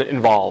new covenant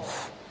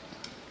involve?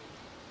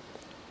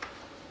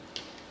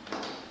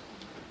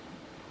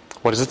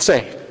 What does it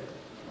say?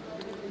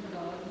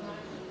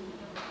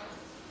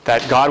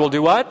 That God will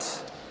do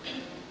what?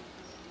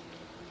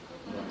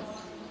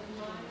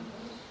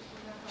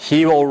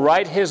 He will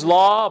write His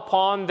law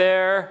upon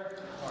their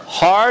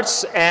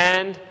hearts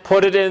and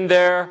put it in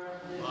their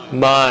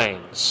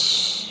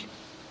minds.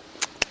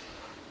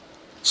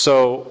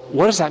 So,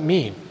 what does that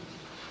mean?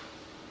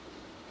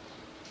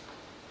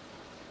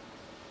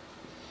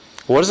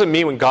 What does it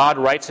mean when God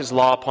writes His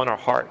law upon our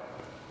heart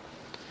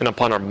and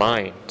upon our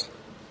mind?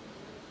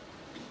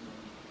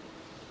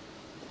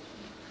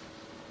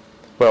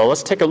 Well,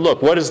 let's take a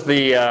look. What is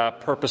the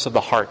purpose of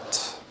the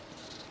heart?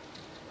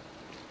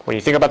 When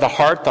you think about the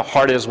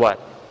heart is what?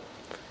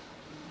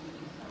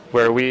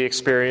 Where we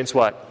experience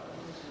what?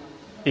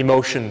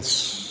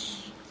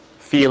 Emotions,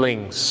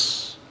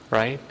 feelings,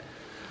 right?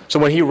 So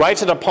when He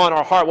writes it upon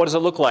our heart, what does it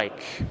look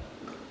like?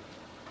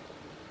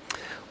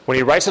 When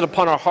He writes it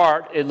upon our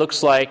heart, it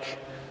looks like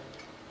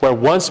where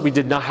once we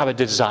did not have a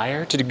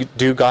desire to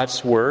do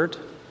God's word,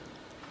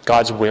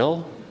 God's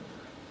will,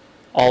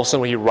 all of a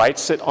sudden when He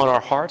writes it on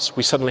our hearts,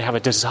 we suddenly have a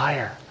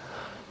desire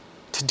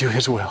to do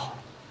His will,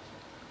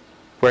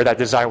 where that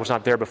desire was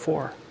not there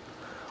before.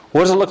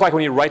 What does it look like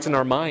when He writes in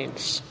our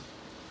minds?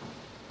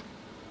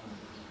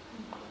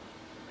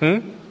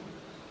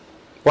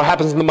 What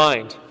happens in the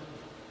mind?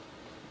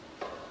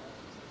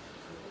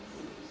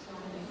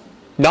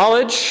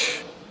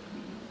 Knowledge,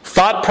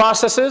 thought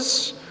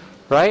processes,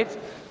 right?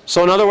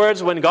 So in other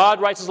words, when God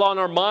writes His law in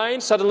our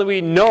mind, suddenly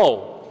we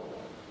know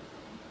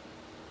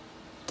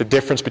the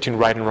difference between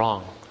right and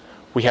wrong.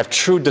 We have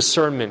true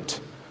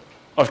discernment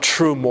of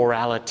true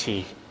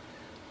morality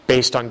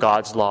based on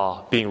God's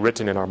law being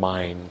written in our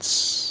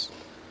minds.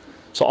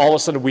 So all of a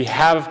sudden we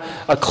have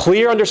a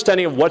clear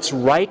understanding of what's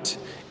right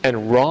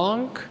and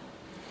wrong.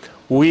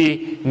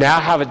 We now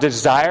have a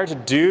desire to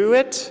do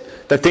it.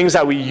 The things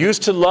that we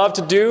used to love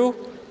to do,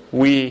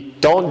 we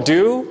don't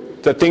do.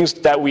 The things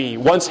that we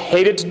once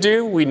hated to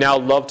do, we now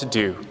love to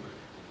do.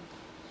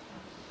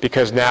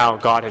 Because now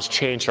God has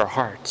changed our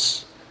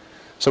hearts.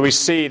 So we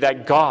see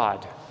that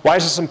God, why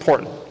is this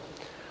important?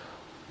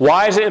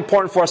 Why is it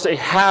important for us to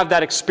have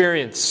that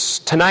experience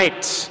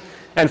tonight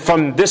and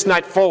from this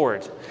night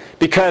forward?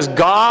 Because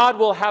God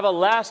will have a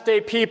last day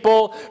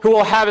people who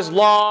will have His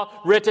law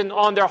written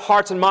on their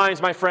hearts and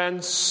minds, my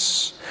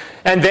friends.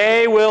 And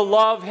they will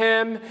love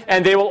Him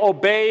and they will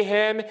obey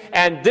Him.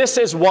 And this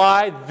is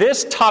why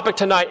this topic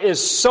tonight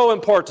is so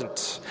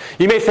important.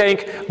 You may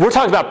think, we're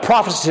talking about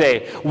prophecy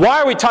today.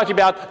 Why are we talking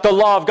about the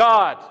law of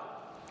God?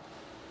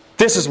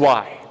 This is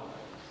why.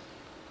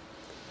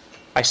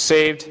 I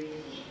saved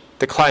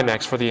the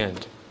climax for the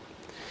end.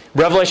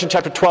 Revelation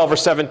chapter 12,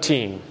 verse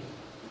 17.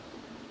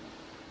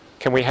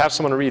 Can we have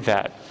someone read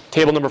that?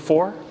 Table number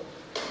 4.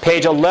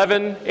 Page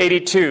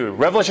 1182.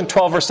 Revelation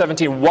 12, verse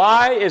 17.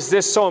 Why is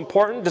this so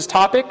important, this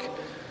topic?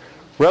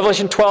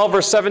 Revelation 12,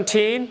 verse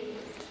 17.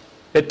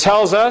 It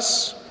tells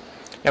us,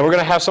 and we're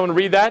going to have someone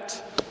read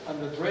that.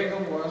 And the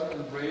dragon was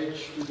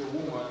enraged with the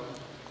woman,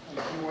 and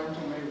he went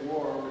to make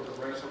war with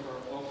the rest of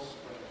her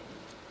offspring,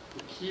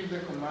 to keep the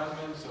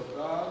commandments of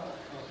God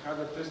and have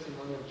the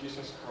testimony of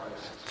Jesus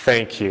Christ.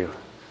 Thank you.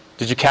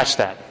 Did you catch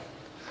that?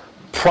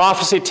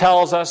 Prophecy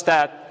tells us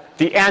that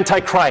the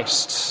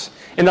Antichrist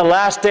in the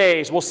last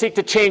days will seek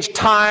to change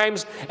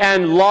times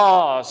and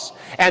laws.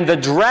 And the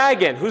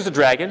dragon, who's the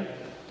dragon?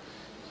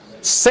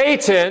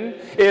 Satan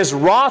is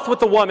wroth with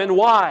the woman.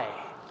 Why?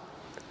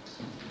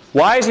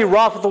 Why is he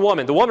wroth with the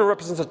woman? The woman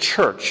represents a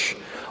church.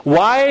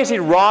 Why is he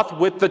wroth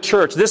with the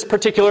church? This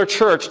particular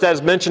church that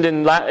is mentioned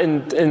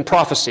in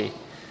prophecy.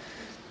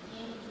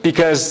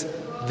 Because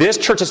this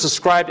church is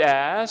described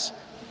as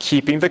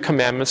keeping the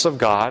commandments of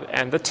God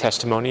and the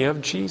testimony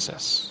of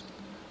Jesus.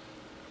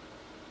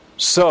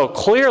 So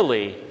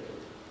clearly,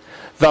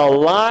 The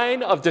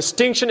line of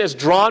distinction is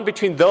drawn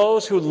between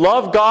those who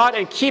love God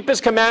and keep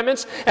His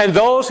commandments and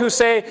those who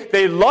say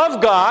they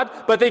love God,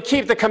 but they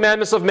keep the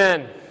commandments of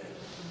men.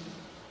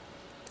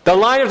 The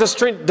line of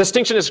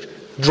distinction is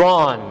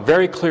drawn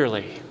very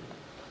clearly.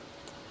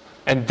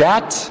 And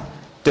that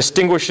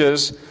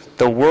distinguishes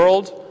the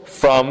world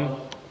from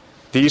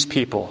these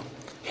people.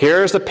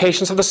 Here is the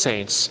patience of the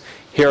saints.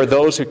 Here are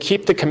those who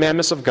keep the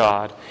commandments of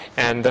God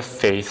and the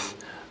faith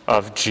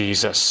of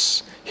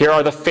Jesus. Here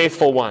are the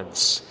faithful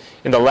ones.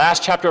 In the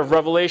last chapter of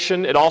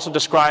Revelation, it also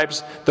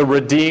describes the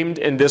redeemed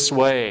in this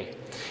way.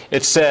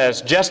 It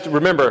says, just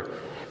remember,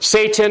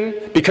 Satan,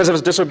 because of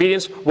his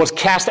disobedience, was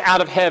cast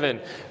out of heaven.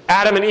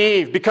 Adam and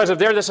Eve, because of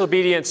their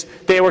disobedience,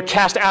 they were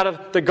cast out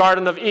of the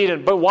Garden of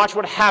Eden. But watch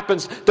what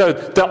happens,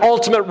 the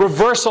ultimate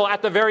reversal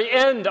at the very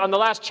end on the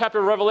last chapter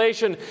of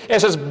Revelation. It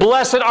says,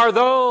 blessed are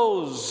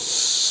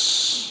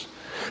those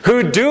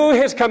who do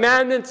His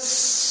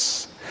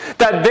commandments,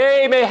 that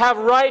they may have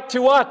right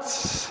to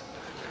what?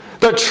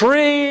 The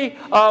tree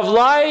of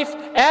life,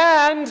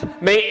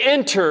 and may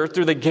enter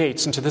through the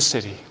gates into the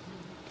city.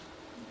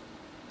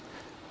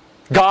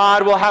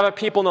 God will have a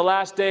people in the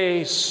last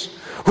days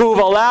who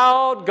have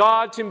allowed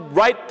God to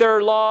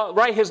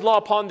write His law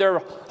upon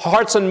their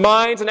hearts and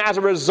minds, and as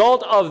a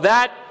result of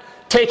that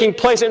taking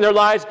place in their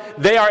lives,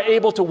 they are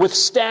able to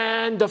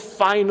withstand the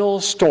final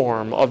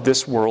storm of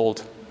this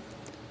world.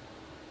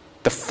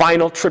 The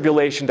final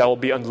tribulation that will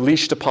be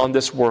unleashed upon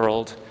this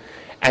world,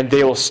 and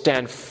they will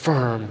stand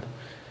firm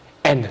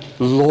and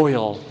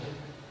loyal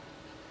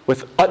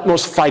with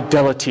utmost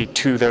fidelity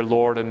to their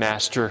Lord and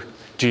Master,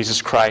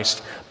 Jesus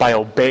Christ, by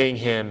obeying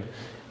Him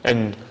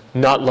and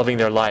not loving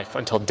their life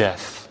until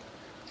death.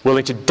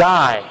 Willing to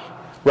die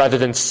rather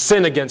than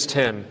sin against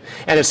Him.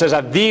 And it says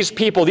that these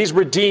people, these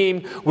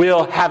redeemed,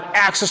 will have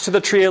access to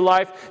the tree of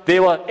life. They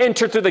will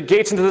enter through the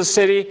gates into the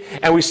city.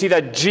 And we see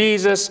that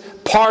Jesus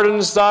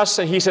pardons us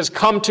and He says,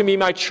 come to me,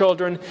 my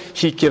children.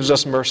 He gives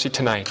us mercy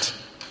tonight.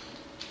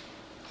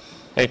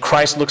 And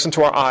Christ looks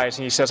into our eyes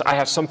and He says, I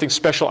have something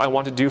special I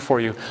want to do for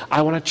you.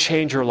 I want to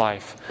change your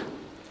life.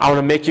 I want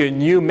to make you a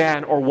new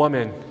man or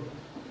woman.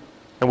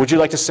 And would you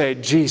like to say,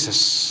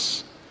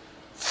 Jesus,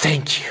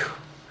 thank you.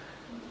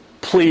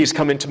 Please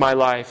come into my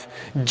life.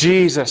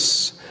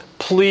 Jesus,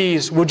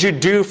 please, would you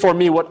do for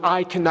me what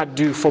I cannot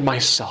do for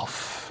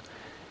myself?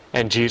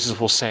 And Jesus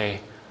will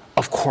say,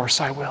 of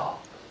course I will.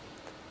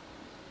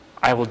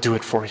 I will do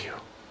it for you.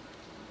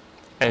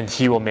 And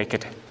He will make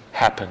it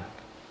happen.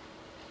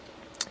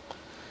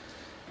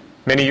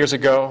 Many years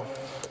ago,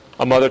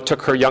 a mother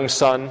took her young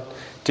son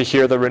to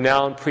hear the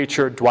renowned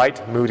preacher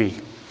Dwight Moody.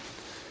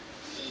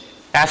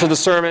 After the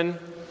sermon,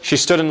 she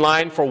stood in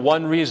line for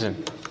one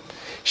reason.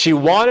 She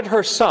wanted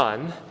her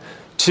son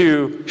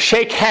to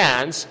shake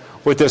hands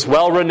with this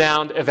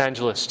well-renowned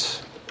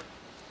evangelist.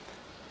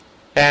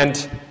 And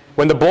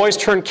when the boy's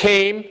turn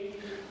came,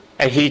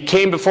 and he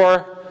came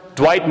before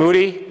Dwight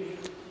Moody,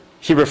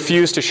 he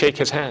refused to shake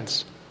his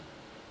hands.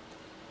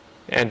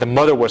 And the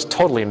mother was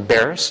totally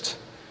embarrassed.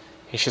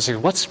 And she said,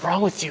 what's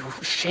wrong with you?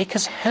 Shake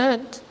his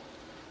hand.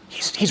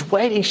 He's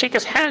waiting. Shake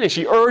his hand. And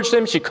she urged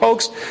him. She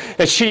coaxed.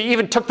 And she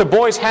even took the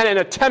boy's hand and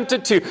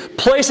attempted to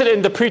place it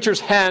in the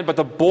preacher's hand. But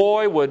the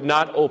boy would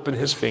not open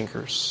his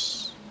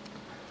fingers.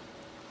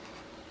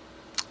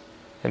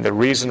 And the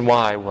reason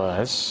why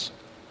was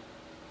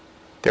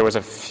there was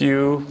a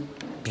few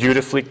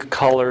beautifully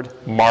colored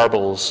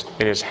marbles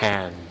in his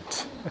hand.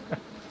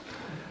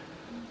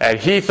 And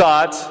he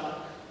thought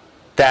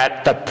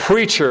that the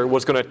preacher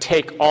was going to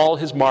take all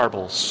his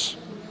marbles.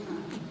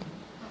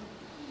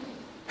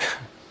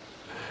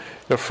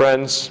 Now,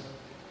 friends,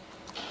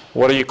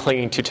 what are you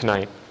clinging to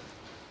tonight?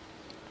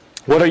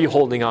 What are you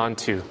holding on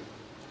to?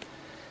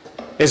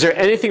 Is there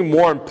anything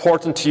more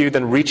important to you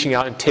than reaching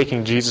out and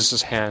taking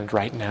Jesus' hand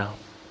right now?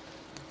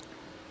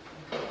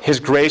 His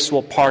grace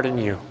will pardon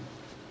you.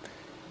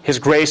 His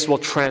grace will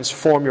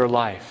transform your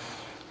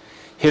life.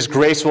 His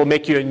grace will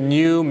make you a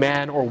new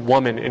man or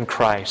woman in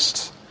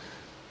Christ.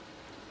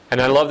 And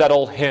I love that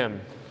old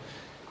hymn.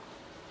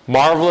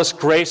 Marvelous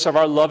grace of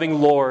our loving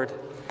Lord,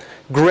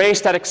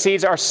 grace that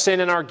exceeds our sin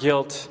and our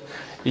guilt.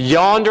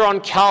 Yonder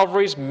on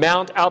Calvary's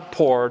mount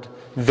outpoured,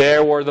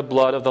 there where the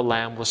blood of the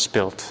Lamb was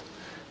spilt.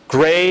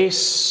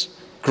 Grace,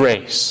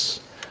 grace,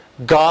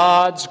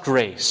 God's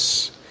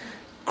grace.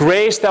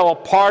 Grace that will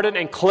pardon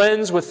and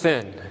cleanse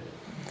within.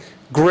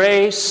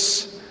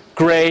 Grace,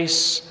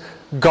 grace,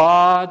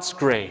 God's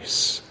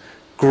grace.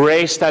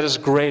 Grace that is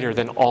greater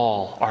than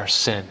all our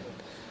sin.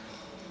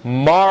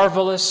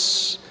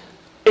 Marvelous,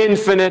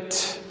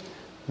 infinite,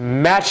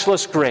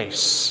 matchless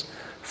grace,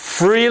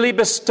 freely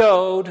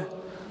bestowed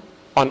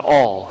on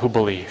all who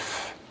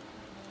believe.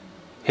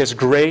 His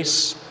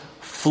grace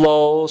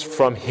flows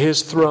from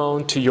His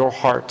throne to your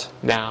heart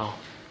now,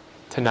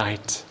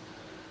 tonight.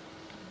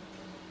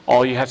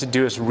 All you have to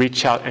do is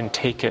reach out and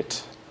take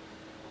it.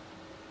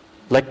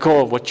 Let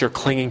go of what you're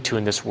clinging to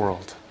in this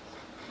world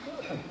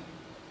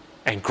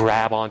and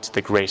grab onto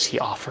the grace He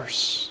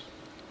offers.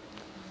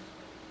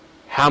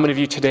 How many of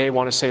you today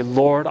want to say,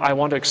 Lord, I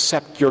want to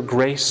accept your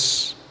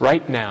grace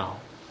right now.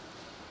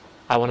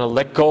 I want to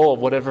let go of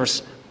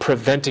whatever's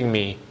preventing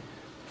me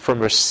from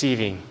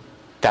receiving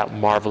that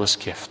marvelous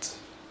gift.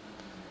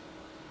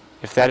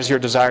 If that is your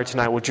desire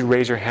tonight, would you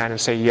raise your hand and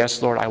say,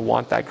 yes, Lord, I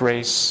want that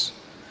grace.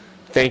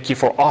 Thank you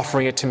for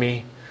offering it to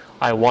me.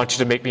 I want you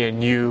to make me a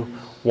new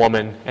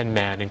woman and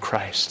man in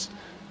Christ.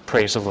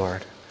 Praise the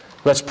Lord.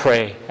 Let's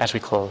pray as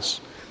we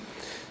close.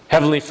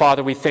 Heavenly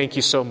Father, we thank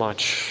you so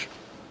much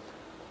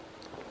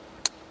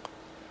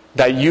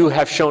that you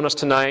have shown us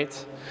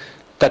tonight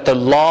that the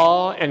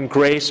law and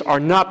grace are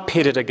not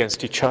pitted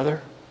against each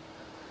other,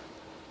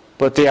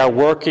 but they are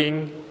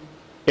working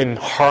in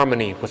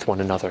harmony with one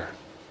another.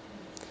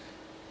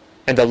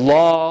 And the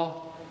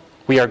law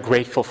we are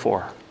grateful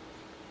for.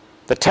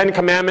 The 10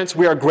 Commandments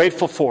we are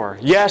grateful for.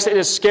 Yes, it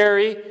is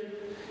scary.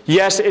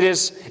 Yes, it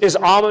is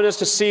ominous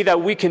to see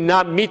that we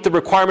cannot meet the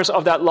requirements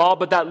of that law,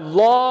 but that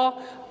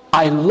law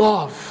I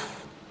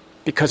love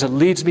because it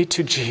leads me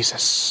to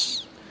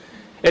Jesus.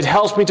 It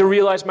helps me to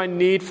realize my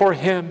need for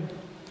Him.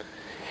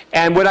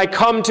 And when I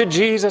come to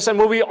Jesus, and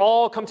when we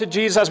all come to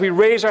Jesus, as we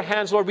raise our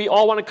hands, Lord, we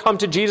all want to come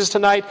to Jesus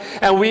tonight,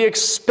 and we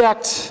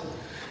expect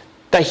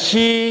that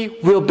He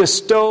will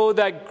bestow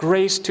that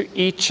grace to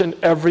each and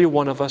every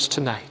one of us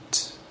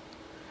tonight.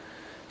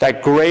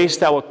 That grace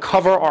that will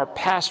cover our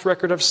past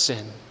record of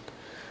sin,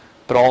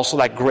 but also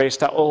that grace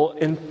that will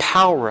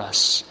empower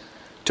us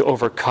to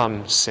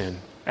overcome sin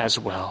as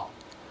well.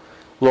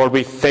 Lord,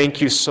 we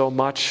thank you so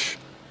much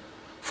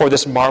for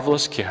this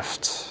marvelous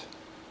gift.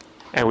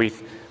 And we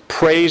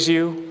praise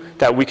you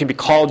that we can be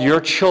called your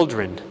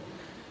children.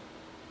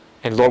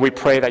 And Lord, we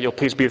pray that you'll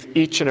please be with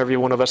each and every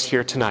one of us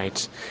here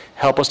tonight.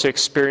 Help us to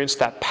experience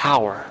that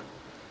power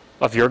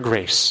of your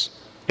grace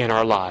in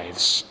our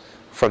lives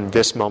from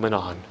this moment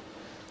on.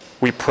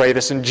 We pray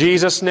this in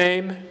Jesus'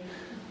 name.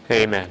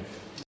 Amen.